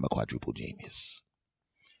 I'm a quadruple genius.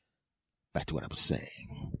 Back to what I was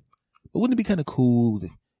saying. But wouldn't it be kind of cool?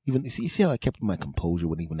 Even see how I kept my composure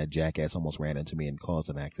when even that jackass almost ran into me and caused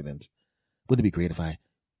an accident? Wouldn't it be great if I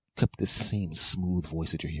kept this same smooth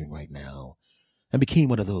voice that you're hearing right now and became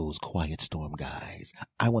one of those quiet storm guys?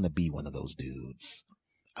 I want to be one of those dudes.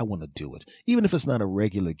 I want to do it. Even if it's not a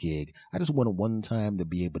regular gig, I just want one time to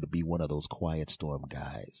be able to be one of those quiet storm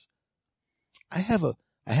guys. I have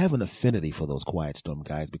an affinity for those quiet storm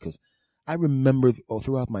guys because I remember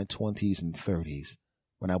throughout my 20s and 30s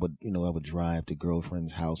when I would drive to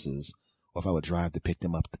girlfriends' houses, or if I would drive to pick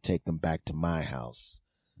them up to take them back to my house,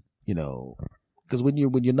 because when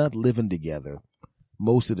you're not living together,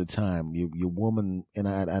 most of the time your woman, and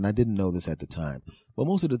I didn't know this at the time, but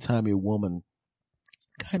most of the time your woman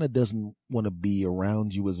kind of doesn't want to be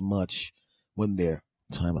around you as much when their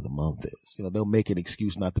time of the month is. They'll make an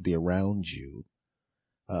excuse not to be around you.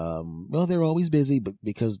 Well, they're always busy, but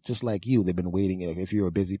because just like you, they've been waiting. If you're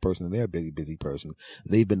a busy person and they're a busy person,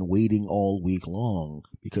 they've been waiting all week long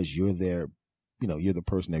because you're their, you're the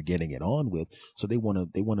person they're getting it on with. So they want to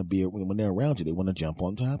be, when they're around you, they want to jump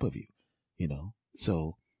on top of you,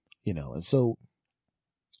 so, and so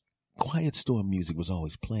quiet storm music was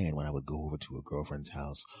always playing when I would go over to a girlfriend's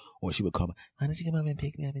house, or she would call me, "Why don't you come up and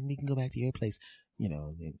pick me up and we can go back to your place?"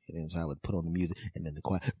 And so I would put on the music, and then the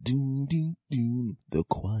quiet, doom, doom, doom, the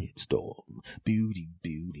quiet storm, beauty,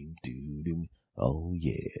 beauty, doom, doom. Oh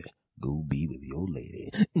yeah, go be with your lady.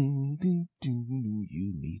 You need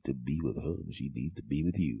to be with her, and she needs to be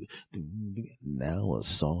with you. Now a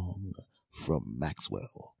song from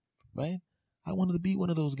Maxwell, right? I wanted to be one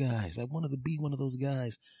of those guys.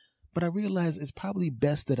 But I realized it's probably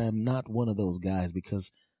best that I'm not one of those guys, because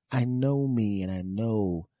I know me, and I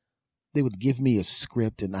know they would give me a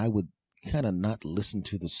script and I would kind of not listen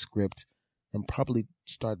to the script and probably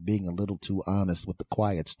start being a little too honest with the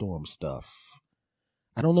quiet storm stuff.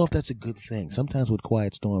 I don't know if that's a good thing. Sometimes with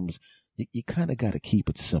quiet storms, you kind of got to keep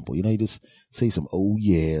it simple. You just say some, oh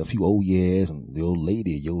yeah, a few oh yeahs, and yo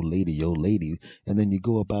lady, and then you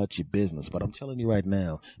go about your business. But I'm telling you right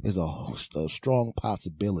now, there's a strong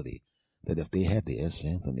possibility that if they had the S.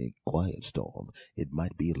 Anthony quiet storm, it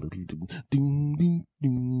might be a little doom doom doom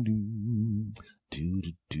doom doom doo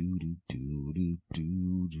doo doo doo doo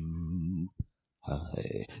doo doo.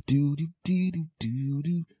 Hi, doo doo doo doo doo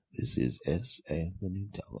doo. This is S. Anthony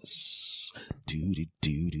Thomas. Doo-doo,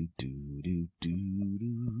 doo-doo, doo-doo,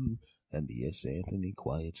 doo-doo. And the S. Anthony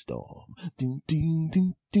Quiet Storm.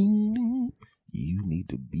 Doo-doo-doo-doo-doo. You need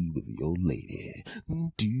to be with your lady.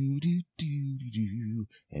 Doo-doo-doo-doo-doo.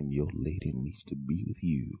 And your lady needs to be with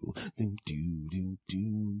you.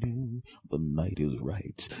 Doo-doo-doo-doo-doo. The night is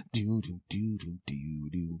right.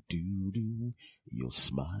 Doo-doo-doo-doo-doo-doo-doo. Your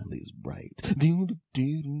smile is bright.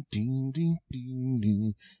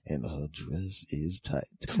 Doo-doo-doo-doo-doo-doo-doo. And her dress is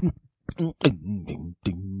tight.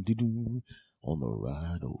 On the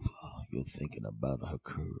ride over, you're thinking about her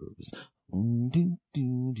curves. And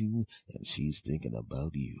she's thinking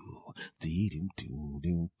about you.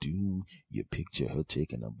 You picture her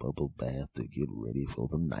taking a bubble bath to get ready for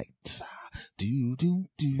the night.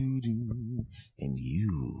 And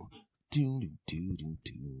you.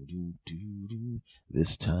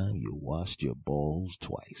 This time you washed your balls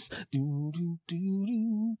twice.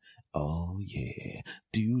 Oh yeah.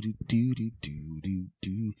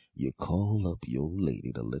 You call up your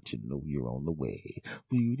lady to let you know you're on the way.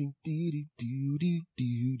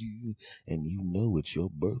 And you know it's your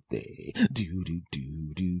birthday.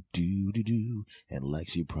 And like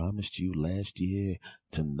she promised you last year,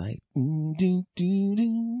 tonight, you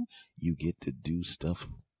get to do stuff,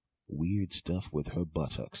 weird stuff with her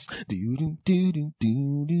buttocks.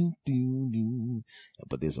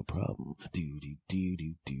 But there's a problem.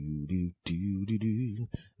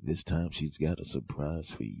 This time she's got a surprise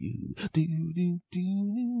for you.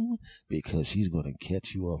 Because she's going to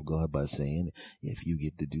catch you off guard by saying, if you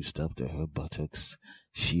get to do stuff to her buttocks,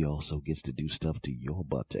 she also gets to do stuff to your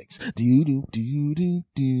buttocks.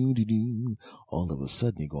 All of a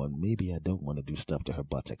sudden you're going, maybe I don't want to do stuff to her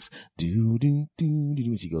buttocks. She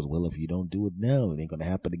goes, well, if you don't do it now, it ain't going to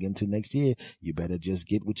happen again till next year. You better just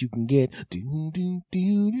get what you can get. And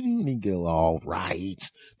you go, all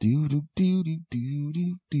right. Then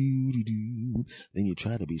you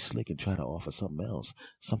try to be slick and try to offer something else,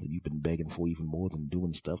 something you've been begging for even more than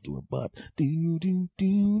doing stuff to her butt.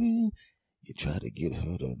 You try to get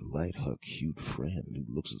her to invite her cute friend who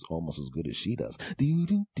looks almost as good as she does. Do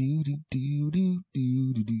do do do do do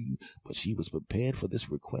do do do. But she was prepared for this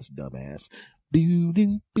request, dumbass. Do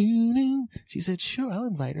do do do. She said, "Sure, I'll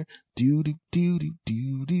invite her." Do do do do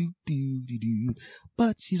do do do do do.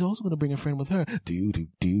 But she's also going to bring a friend with her. Do do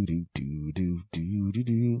do do do do do do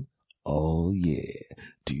do. Oh yeah.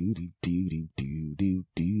 Do do do do do do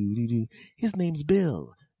do do do. His name's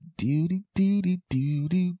Bill. Do do do do do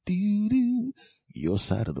do do do. Your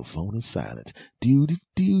side of the phone is silent. Do do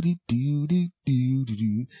do do do do do do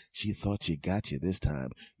do. She thought she got you this time.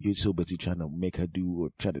 You're so busy trying to make her do, or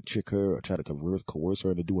try to trick her, or try to coerce her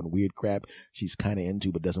into doing weird crap she's kind of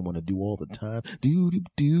into but doesn't want to do all the time. Do do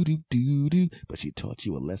do do do do. But she taught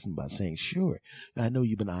you a lesson by saying, "Sure, I know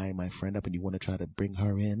you've been eyeing my friend up, and you want to try to bring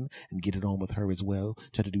her in and get it on with her as well.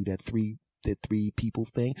 Try to do that three people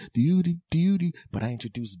thing. Do do do do. But I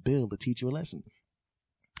introduced Bill to teach you a lesson.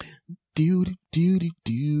 Do do do do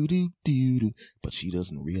do do do do. But she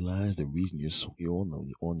doesn't realize the reason you're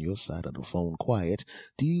on your side of the phone quiet.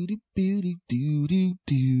 Do do do do do do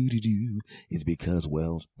do do do. Is because,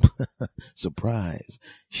 well, surprise,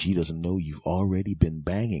 she doesn't know you've already been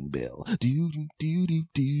banging Bill. Do do do do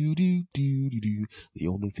do do do do do. The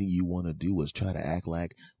only thing you want to do is try to act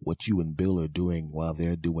like what you and Bill are doing while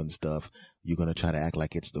they're doing stuff. You're gonna try to act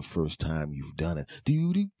like it's the first time you've done it.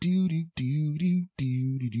 Do do do do do do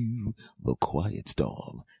do do do. The quiet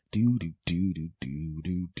storm. Do do do do do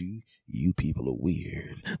do do. You people are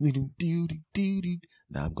weird. Do do do do do.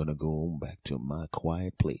 Now I'm gonna go on back to my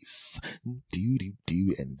quiet place. Do do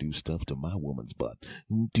do and do stuff to my woman's butt.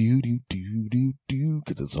 Do do do do do.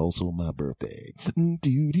 'Cause it's also my birthday. Do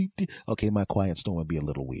do do. Okay, my quiet storm would be a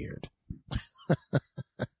little weird.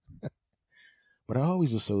 But I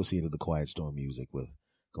always associated the Quiet Storm music with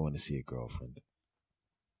going to see a girlfriend.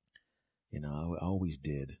 You know, I always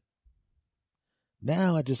did.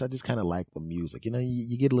 Now I just kind of like the music. You know,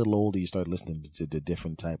 you get a little older, you start listening to the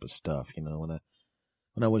different type of stuff. You know, when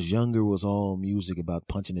I was younger, it was all music about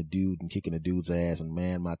punching a dude and kicking a dude's ass. And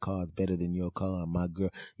man, my car's better than your car. And my girl,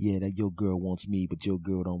 yeah, that your girl wants me, but your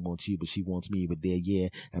girl don't want you, but she wants me. But there, yeah,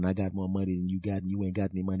 and I got more money than you got, and you ain't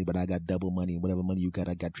got any money, but I got double money, and whatever money you got,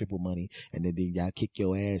 I got triple money. And then I kick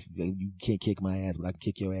your ass. You can't kick my ass, but I can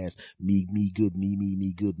kick your ass. Me good,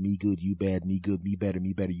 me good, me good. You bad, me good, me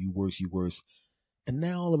better, you worse, you worse. And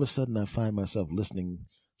now all of a sudden I find myself listening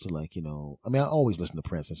to, like, you know, I mean, I always listen to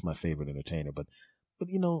Prince. It's my favorite entertainer, but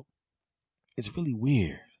you know, it's really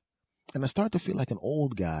weird. And I start to feel like an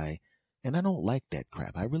old guy, and I don't like that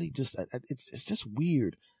crap. I really just, it's just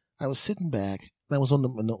weird. I was sitting back, and I was on the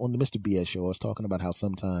Mr. BS show. I was talking about how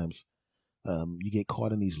sometimes, you get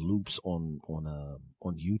caught in these loops on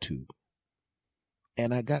YouTube.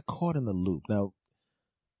 And I got caught in the loop. Now,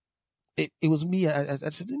 it was me. I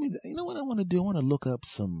said, you know what I want to do? I want to look up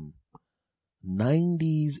some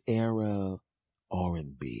 90s era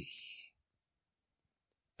R&B.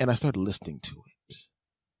 And I started listening to it.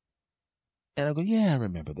 And I go, yeah, I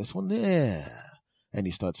remember this one. Yeah. And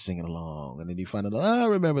you start singing along. And then you find out, I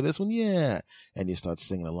remember this one. Yeah. And you start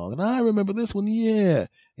singing along. And I remember this one. Yeah.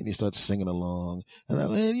 And you start singing along. And I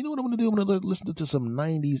go, hey, you know what I'm going to do? I'm going to listen to some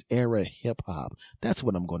 90s era hip hop. That's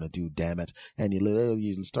what I'm going to do, damn it. And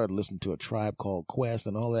you start listening to A Tribe Called Quest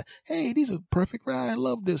and all that. Hey, these are perfect. I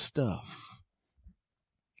love this stuff.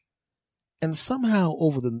 And somehow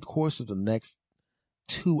over the course of the next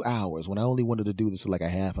 2 hours, when I only wanted to do this for like a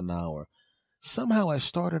half an hour, somehow I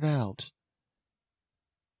started out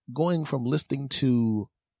going from listening to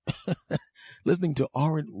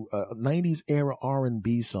 90s era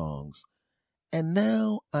R&B songs, and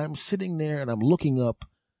now I'm sitting there and I'm looking up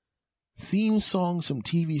theme songs from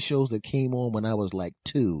TV shows that came on when I was like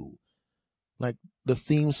 2, like the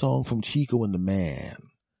theme song from Chico and the Man.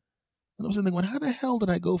 And I'm sitting there going, how the hell did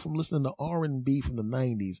I go from listening to R&B from the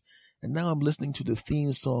 90s, and now I'm listening to the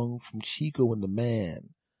theme song from Chico and the Man?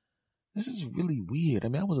 This is really weird. I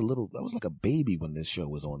mean, I was like a baby when this show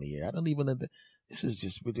was on the air. I don't even, this is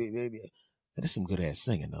just, this is some good ass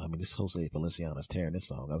singing though. I mean, this Jose Feliciano's tearing this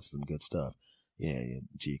song. That's some good stuff. Yeah,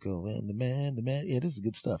 Chico and the Man. Yeah, this is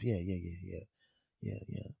good stuff. Yeah.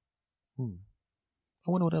 I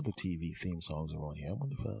wonder what other TV theme songs are on here. I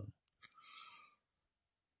wonder if,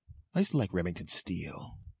 I used to like Remington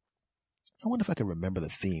Steele. I wonder if I can remember the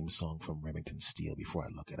theme song from Remington Steele before I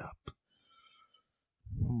look it up.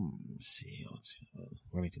 Let's see.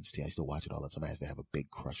 Remington Steele. I used to watch it all the time. I used to have a big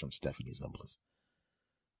crush on Stephanie Zimbalist.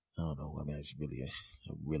 I don't know. I mean,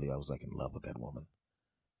 I was like in love with that woman.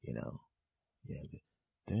 You know? Yeah.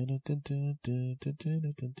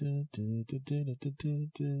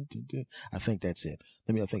 I think that's it.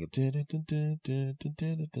 Let me think.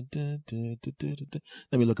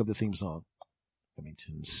 Let me look up the theme song.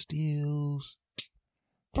 Remington Steels.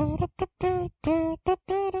 I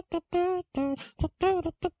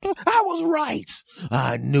was right.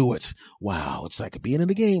 I knew it. Wow, it's like being in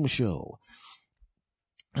a game show.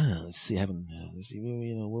 Let's see. Let's see.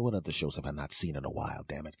 What other shows have I not seen in a while?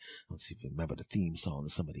 Damn it. Let's see if I remember the theme song.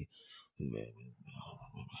 Somebody.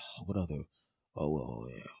 What other? Oh,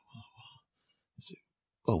 yeah.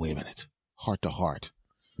 Oh, wait a minute. Heart to Heart.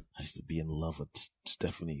 I used to be in love with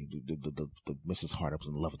Stephanie, the Mrs. Hart. I was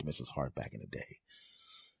in love with Mrs. Hart back in the day.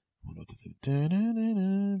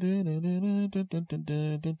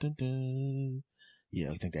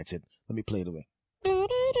 Yeah, I think that's it. Let me play it away.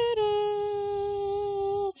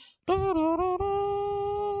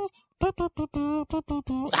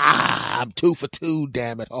 I'm 2 for 2,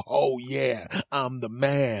 damn it. Oh, yeah. I'm the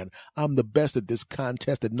man. I'm the best at this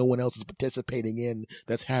contest that no one else is participating in,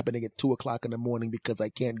 that's happening at 2 o'clock in the morning because I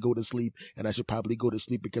can't go to sleep, and I should probably go to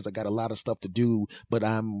sleep because I got a lot of stuff to do, but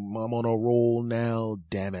I'm on a roll now,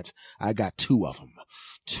 damn it. I got 2 of them.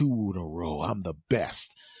 2 in a row. I'm the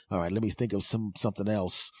best. All right, let me think of something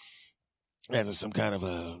else. As some kind of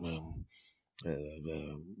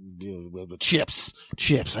Chips.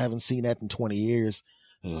 I haven't seen that in 20 years.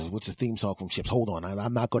 What's the theme song from Chips? Hold on.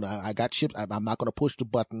 I'm not gonna, I got Chips. I'm not gonna push the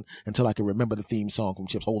button until I can remember the theme song from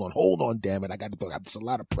Chips. Hold on, damn it. There's a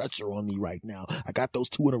lot of pressure on me right now. I got those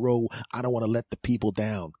 2 in a row. I don't want to let the people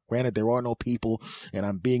down. Granted, there are no people, and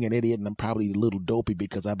I'm being an idiot, and I'm probably a little dopey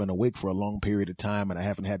because I've been awake for a long period of time, and I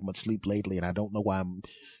haven't had much sleep lately, and I don't know why I'm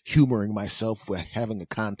humoring myself with having a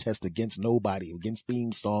contest against nobody, against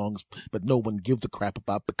theme songs, but no one gives a crap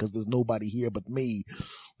about because there's nobody here but me.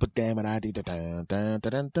 But damn it, I did the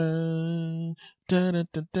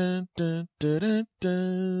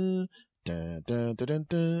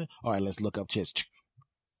all right, let's look up Chips.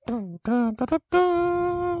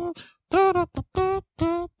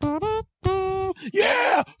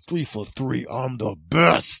 Yeah, 3 for 3. I'm the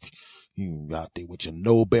best. You out there with your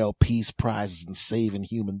Nobel Peace Prizes and saving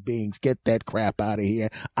human beings. Get that crap out of here.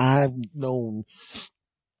 I've known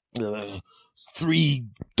 3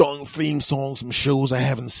 theme songs from shows I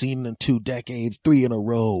haven't seen in 2 decades, 3 in a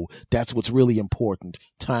row. That's what's really important.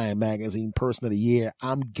 Time Magazine Person of the Year.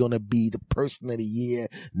 I'm gonna be the Person of the Year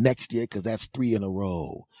next year because that's 3 in a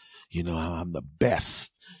row. I'm the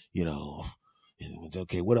best.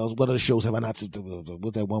 Okay, what else? What other shows have I not seen?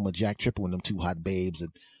 What's that one with Jack Tripper and them 2 hot babes?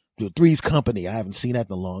 Three's Company. I haven't seen that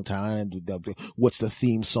in a long time. What's the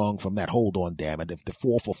theme song from that? Hold on, damn it. If the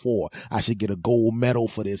 4 for 4, I should get a gold medal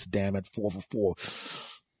for this, damn it. 4 for 4.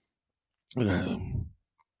 Come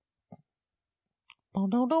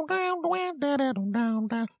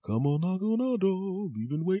on, knock on our door. We've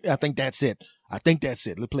been waiting. I think that's it. Let's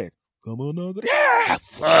play it. Come on, knock on.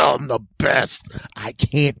 Yes! I'm the best. I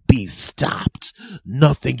can't be stopped.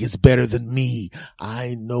 Nothing is better than me.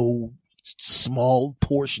 I know small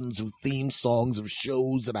portions of theme songs of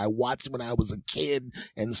shows that I watched when I was a kid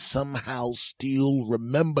and somehow still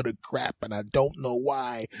remember the crap, and I don't know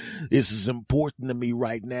why. This is important to me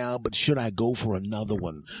right now, but should I go for another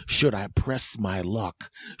one? Should I press my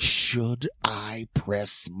luck?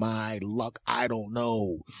 I don't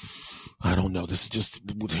know. This is just,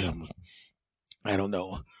 I don't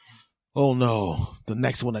know. Oh no, the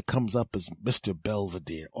next one that comes up is Mr.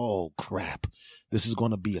 Belvedere. Oh crap. This is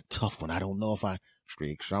going to be a tough one. I don't know if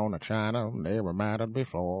streaks on the China, never mattered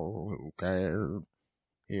before. Who cares?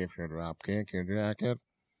 If you drop kick your jacket.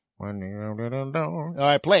 All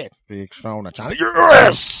right, play it. Streaks on the China.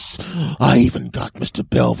 Yes! I even got Mr.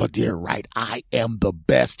 Belvedere right. I am the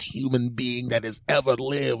best human being that has ever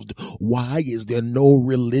lived. Why is there no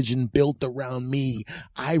religion built around me?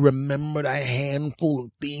 I remembered a handful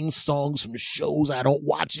of theme songs from shows I don't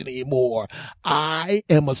watch anymore. I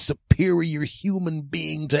am a superior human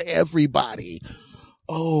being to everybody.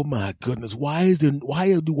 Oh my goodness. Why do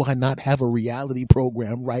I not have a reality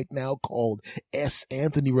program right now called S.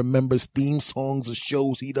 Anthony Remembers Theme Songs of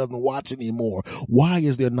Shows He Doesn't Watch Anymore? Why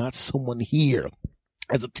is there not someone here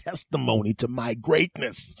as a testimony to my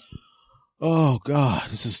greatness? Oh God,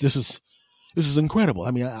 this is incredible.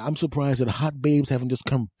 I mean, I'm surprised that hot babes haven't just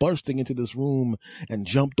come bursting into this room and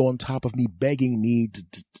jumped on top of me begging me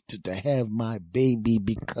to have my baby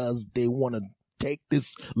because they want to take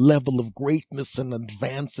this level of greatness and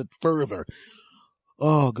advance it further.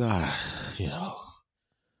 Oh God,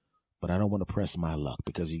 but I don't want to press my luck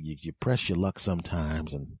because you press your luck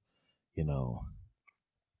sometimes, and you don't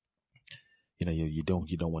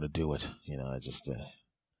want to do it. I just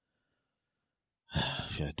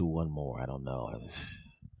Should I do one more? I don't know.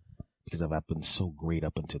 Because if I've been so great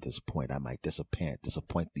up until this point, I might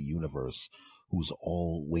disappoint the universe, who's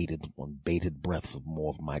all waited on bated breath for more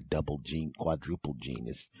of my quadruple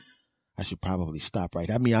genius. I should probably stop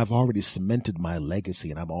right. I mean, I've already cemented my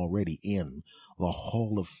legacy, and I'm already in the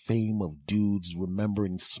Hall of Fame of dudes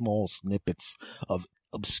remembering small snippets of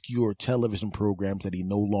obscure television programs that he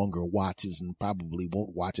no longer watches and probably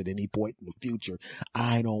won't watch at any point in the future.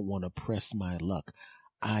 I don't want to press my luck.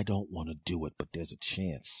 I don't want to do it, but there's a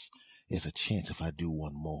chance. There's a chance if I do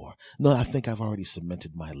one more. No, I think I've already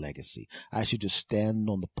cemented my legacy. I should just stand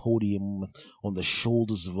on the podium on the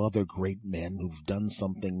shoulders of other great men who've done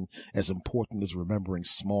something as important as remembering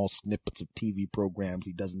small snippets of TV programs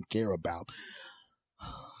he doesn't care about.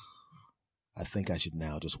 I think I should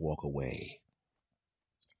now just walk away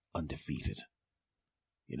undefeated.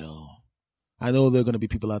 You know, I know there are going to be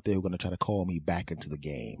people out there who are going to try to call me back into the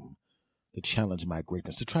game, to challenge my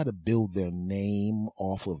greatness, to try to build their name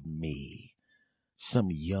off of me. Some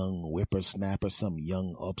young whippersnapper, some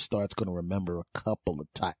young upstart's going to remember a couple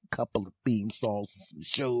of theme songs, some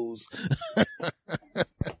shows,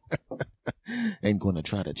 and going to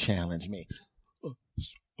try to challenge me.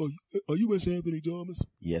 Are you S. Anthony Thomas?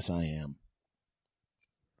 Yes, I am.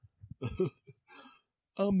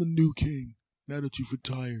 I'm the new king, now that you've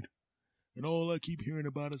retired. And all I keep hearing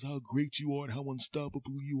about is how great you are and how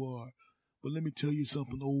unstoppable you are. But let me tell you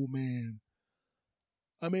something, old man.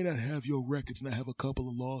 I may not have your records and I have a couple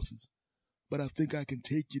of losses, but I think I can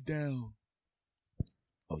take you down.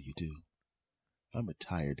 Oh, you do? I'm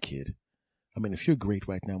retired, kid. I mean, if you're great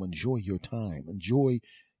right now, enjoy your time. Enjoy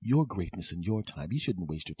your greatness in your time. You shouldn't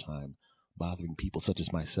waste your time bothering people such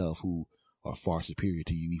as myself who are far superior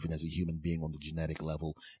to you even as a human being on the genetic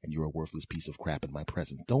level, and you're a worthless piece of crap in my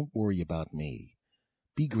presence. Don't worry about me.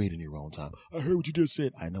 Be great in your own time. I heard what you just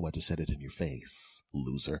said. I know I just said it in your face,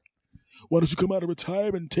 loser. Why don't you come out of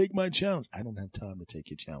retirement and take my challenge? I don't have time to take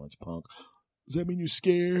your challenge, punk. Does that mean you're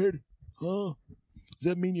scared? Huh? Does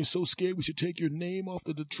that mean you're so scared we should take your name off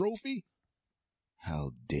the trophy?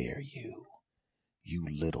 How dare you? You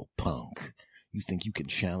little punk. You think you can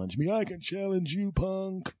challenge me? I can challenge you,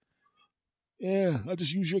 punk. Yeah, I'll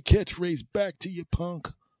just use your catchphrase back to you, punk.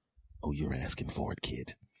 Oh, you're asking for it,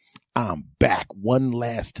 kid. I'm back one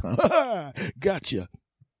last time. Gotcha.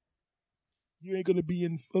 You ain't gonna be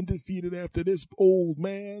undefeated after this, old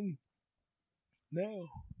man. Now,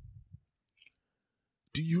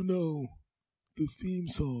 do you know the theme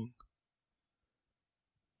song?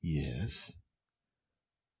 Yes.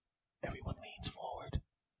 Everyone leans forward.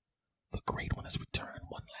 The great one has returned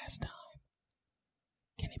one last time.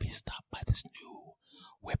 Can he be stopped by this new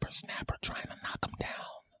whippersnapper trying to knock him down?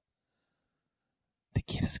 The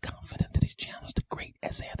kid is confident that he's challenged the great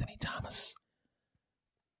S. Anthony Thomas.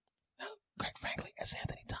 Now, quite frankly, S.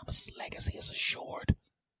 Anthony Thomas' legacy is assured.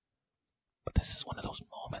 But this is one of those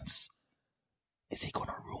moments. Is he going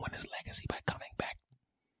to ruin his legacy by coming back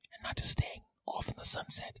and not just staying off in the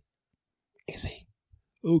sunset? Is he?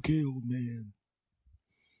 Okay, old man.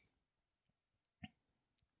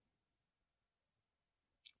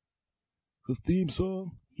 The theme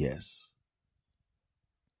song? Yes.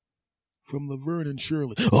 From Laverne and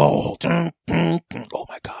Shirley. Oh my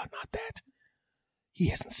God, not that. He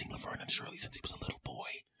hasn't seen Laverne and Shirley since he was a little boy.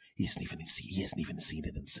 He hasn't even seen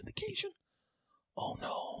it in syndication. Oh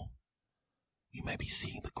no. You may be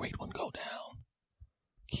seeing the great one go down.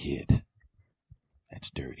 Kid, that's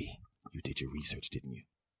dirty. You did your research, didn't you?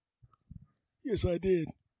 Yes, I did.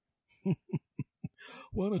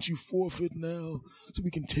 Why don't you forfeit now so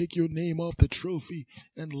we can take your name off the trophy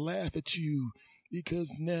and laugh at you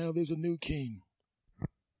because now there's a new king?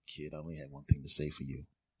 Kid, I only have one thing to say to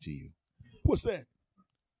you. What's that?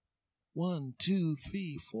 1, 2,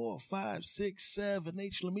 3, 4, 5, 6, 7,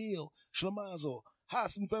 8, Schlemazel,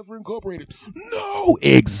 Haas and Pfeffer Incorporated. No!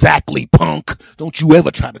 Exactly, punk! Don't you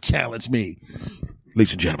ever try to challenge me.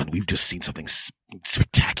 Ladies and gentlemen, we've just seen something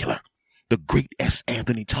spectacular. The great S.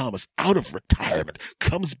 Anthony Thomas, out of retirement,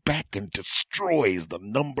 comes back and destroys the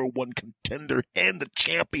number one contender and the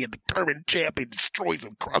champion, the current champion, destroys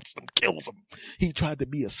him, crushes him, kills him. He tried to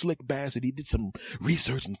be a slick bastard. He did some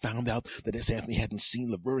research and found out that S. Anthony hadn't seen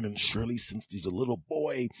Laverne and Shirley since he's a little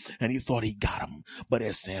boy, and he thought he got him. But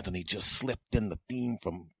S. Anthony just slipped in the theme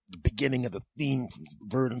from the beginning of the theme from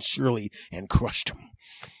Laverne and Shirley and crushed him.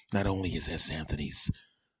 Not only is S. Anthony's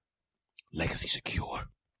legacy secure,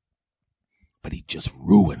 but he just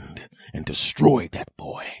ruined and destroyed that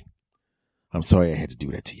boy. I'm sorry I had to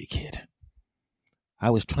do that to you, kid.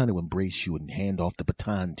 I was trying to embrace you and hand off the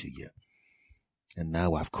baton to you. And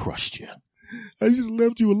now I've crushed you. I should have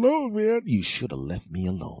left you alone, man. You should have left me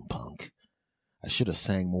alone, punk. I should have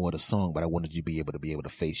sang more of the song, but I wanted you to be able to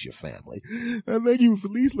face your family. Thank you for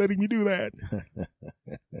at least letting me do that.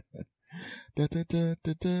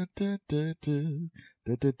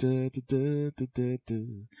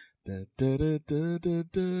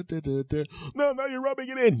 No, you're rubbing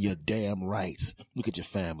it in. You're damn right. Look at your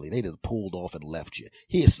family. They just pulled off and left you.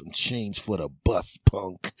 Here's some change for the bus,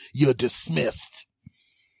 punk. You're dismissed.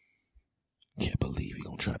 Can't believe you're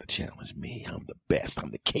going to try to challenge me. I'm the best.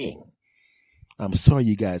 I'm the king. I'm sorry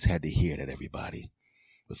you guys had to hear that, everybody.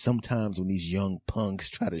 But sometimes when these young punks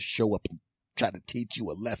try to show up and try to teach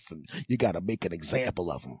you a lesson, you got to make an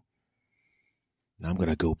example of them. Now I'm going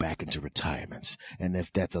to go back into retirement. And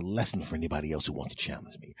if that's a lesson for anybody else who wants to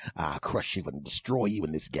challenge me, I'll crush you and destroy you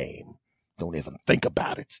in this game. Don't even think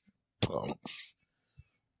about it, punks.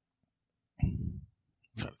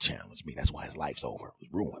 Try to challenge me. That's why his life's over. It was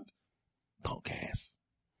ruined. Punk ass.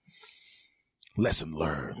 Lesson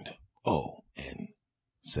learned. Oh, and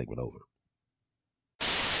segment over.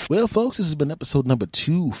 Well, folks, this has been episode number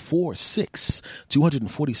 246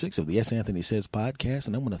 of the S. Anthony Says podcast,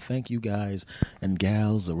 and I want to thank you guys and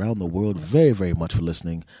gals around the world very, very much for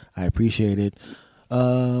listening. I appreciate it.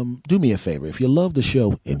 Do me a favor. If you love the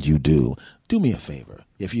show, and you do me a favor.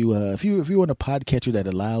 If you're on a podcatcher that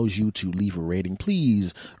allows you to leave a rating,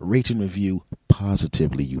 please rate and review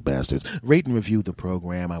positively, you bastards. Rate and review the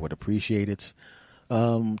program. I would appreciate it.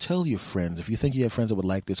 Tell your friends. If you think you have friends that would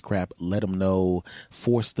like this crap, let them know.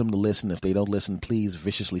 Force them to listen. If they don't listen, please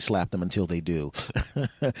viciously slap them until they do.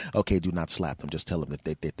 Okay, do not slap them. Just tell them that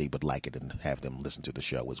they would like it and have them listen to the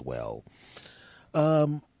show as well.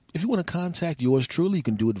 If you want to contact yours truly, you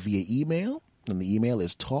can do it via email. And the email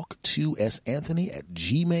is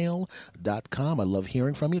talktosanthony@gmail.com. I love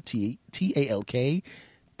hearing from you. TALKTO,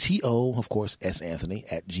 of course,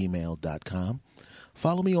 santhony@gmail.com.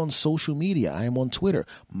 Follow me on social media. I am on Twitter.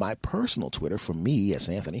 My personal Twitter for me, S.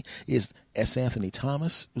 Anthony, is S. Anthony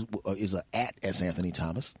Thomas, is at S. Anthony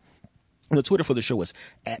Thomas. The Twitter for the show is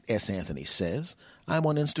at S. Anthony Says. I'm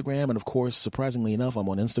on Instagram, and of course, surprisingly enough, I'm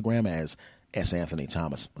on Instagram as S. Anthony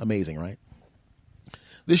Thomas. Amazing, right?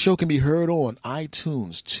 This show can be heard on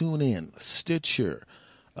iTunes, TuneIn, Stitcher,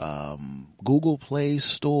 Google Play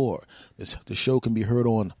Store. The show can be heard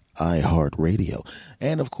on iHeartRadio,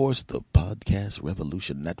 and of course the Podcast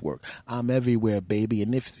Revolution Network. I'm everywhere, baby.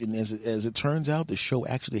 And as it turns out, the show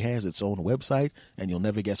actually has its own website, and you'll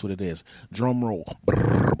never guess what it is. Drum roll.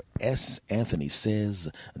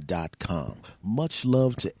 santhonysays.com. Much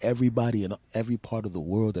love to everybody in every part of the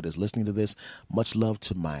world that is listening to this. Much love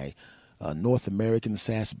to my North American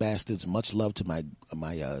sass bastards. Much love to my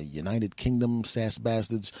United Kingdom sass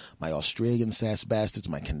bastards, my Australian sass bastards,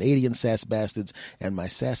 my Canadian sass bastards, and my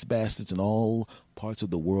sass bastards in all parts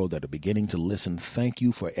of the world that are beginning to listen. Thank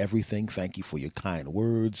you for everything. Thank you for your kind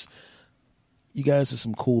words. You guys are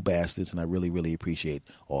some cool bastards, and I really, really appreciate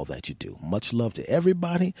all that you do. Much love to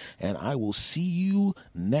everybody, and I will see you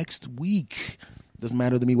next week. Doesn't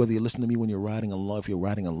matter to me whether you listen to me when you're riding if you're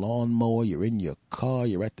riding a lawnmower, you're in your car,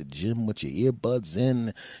 you're at the gym with your earbuds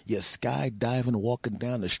in, you're skydiving, walking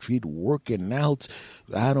down the street, working out.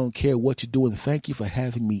 I don't care what you're doing. Thank you for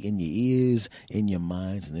having me in your ears, in your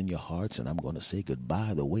minds, and in your hearts. And I'm going to say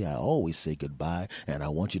goodbye the way I always say goodbye. And I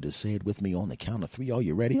want you to say it with me on the count of 3. Are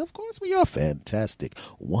you ready? Of course we are. Fantastic.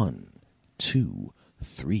 1, 2,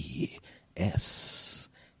 3. S.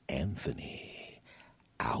 Anthony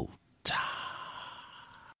out.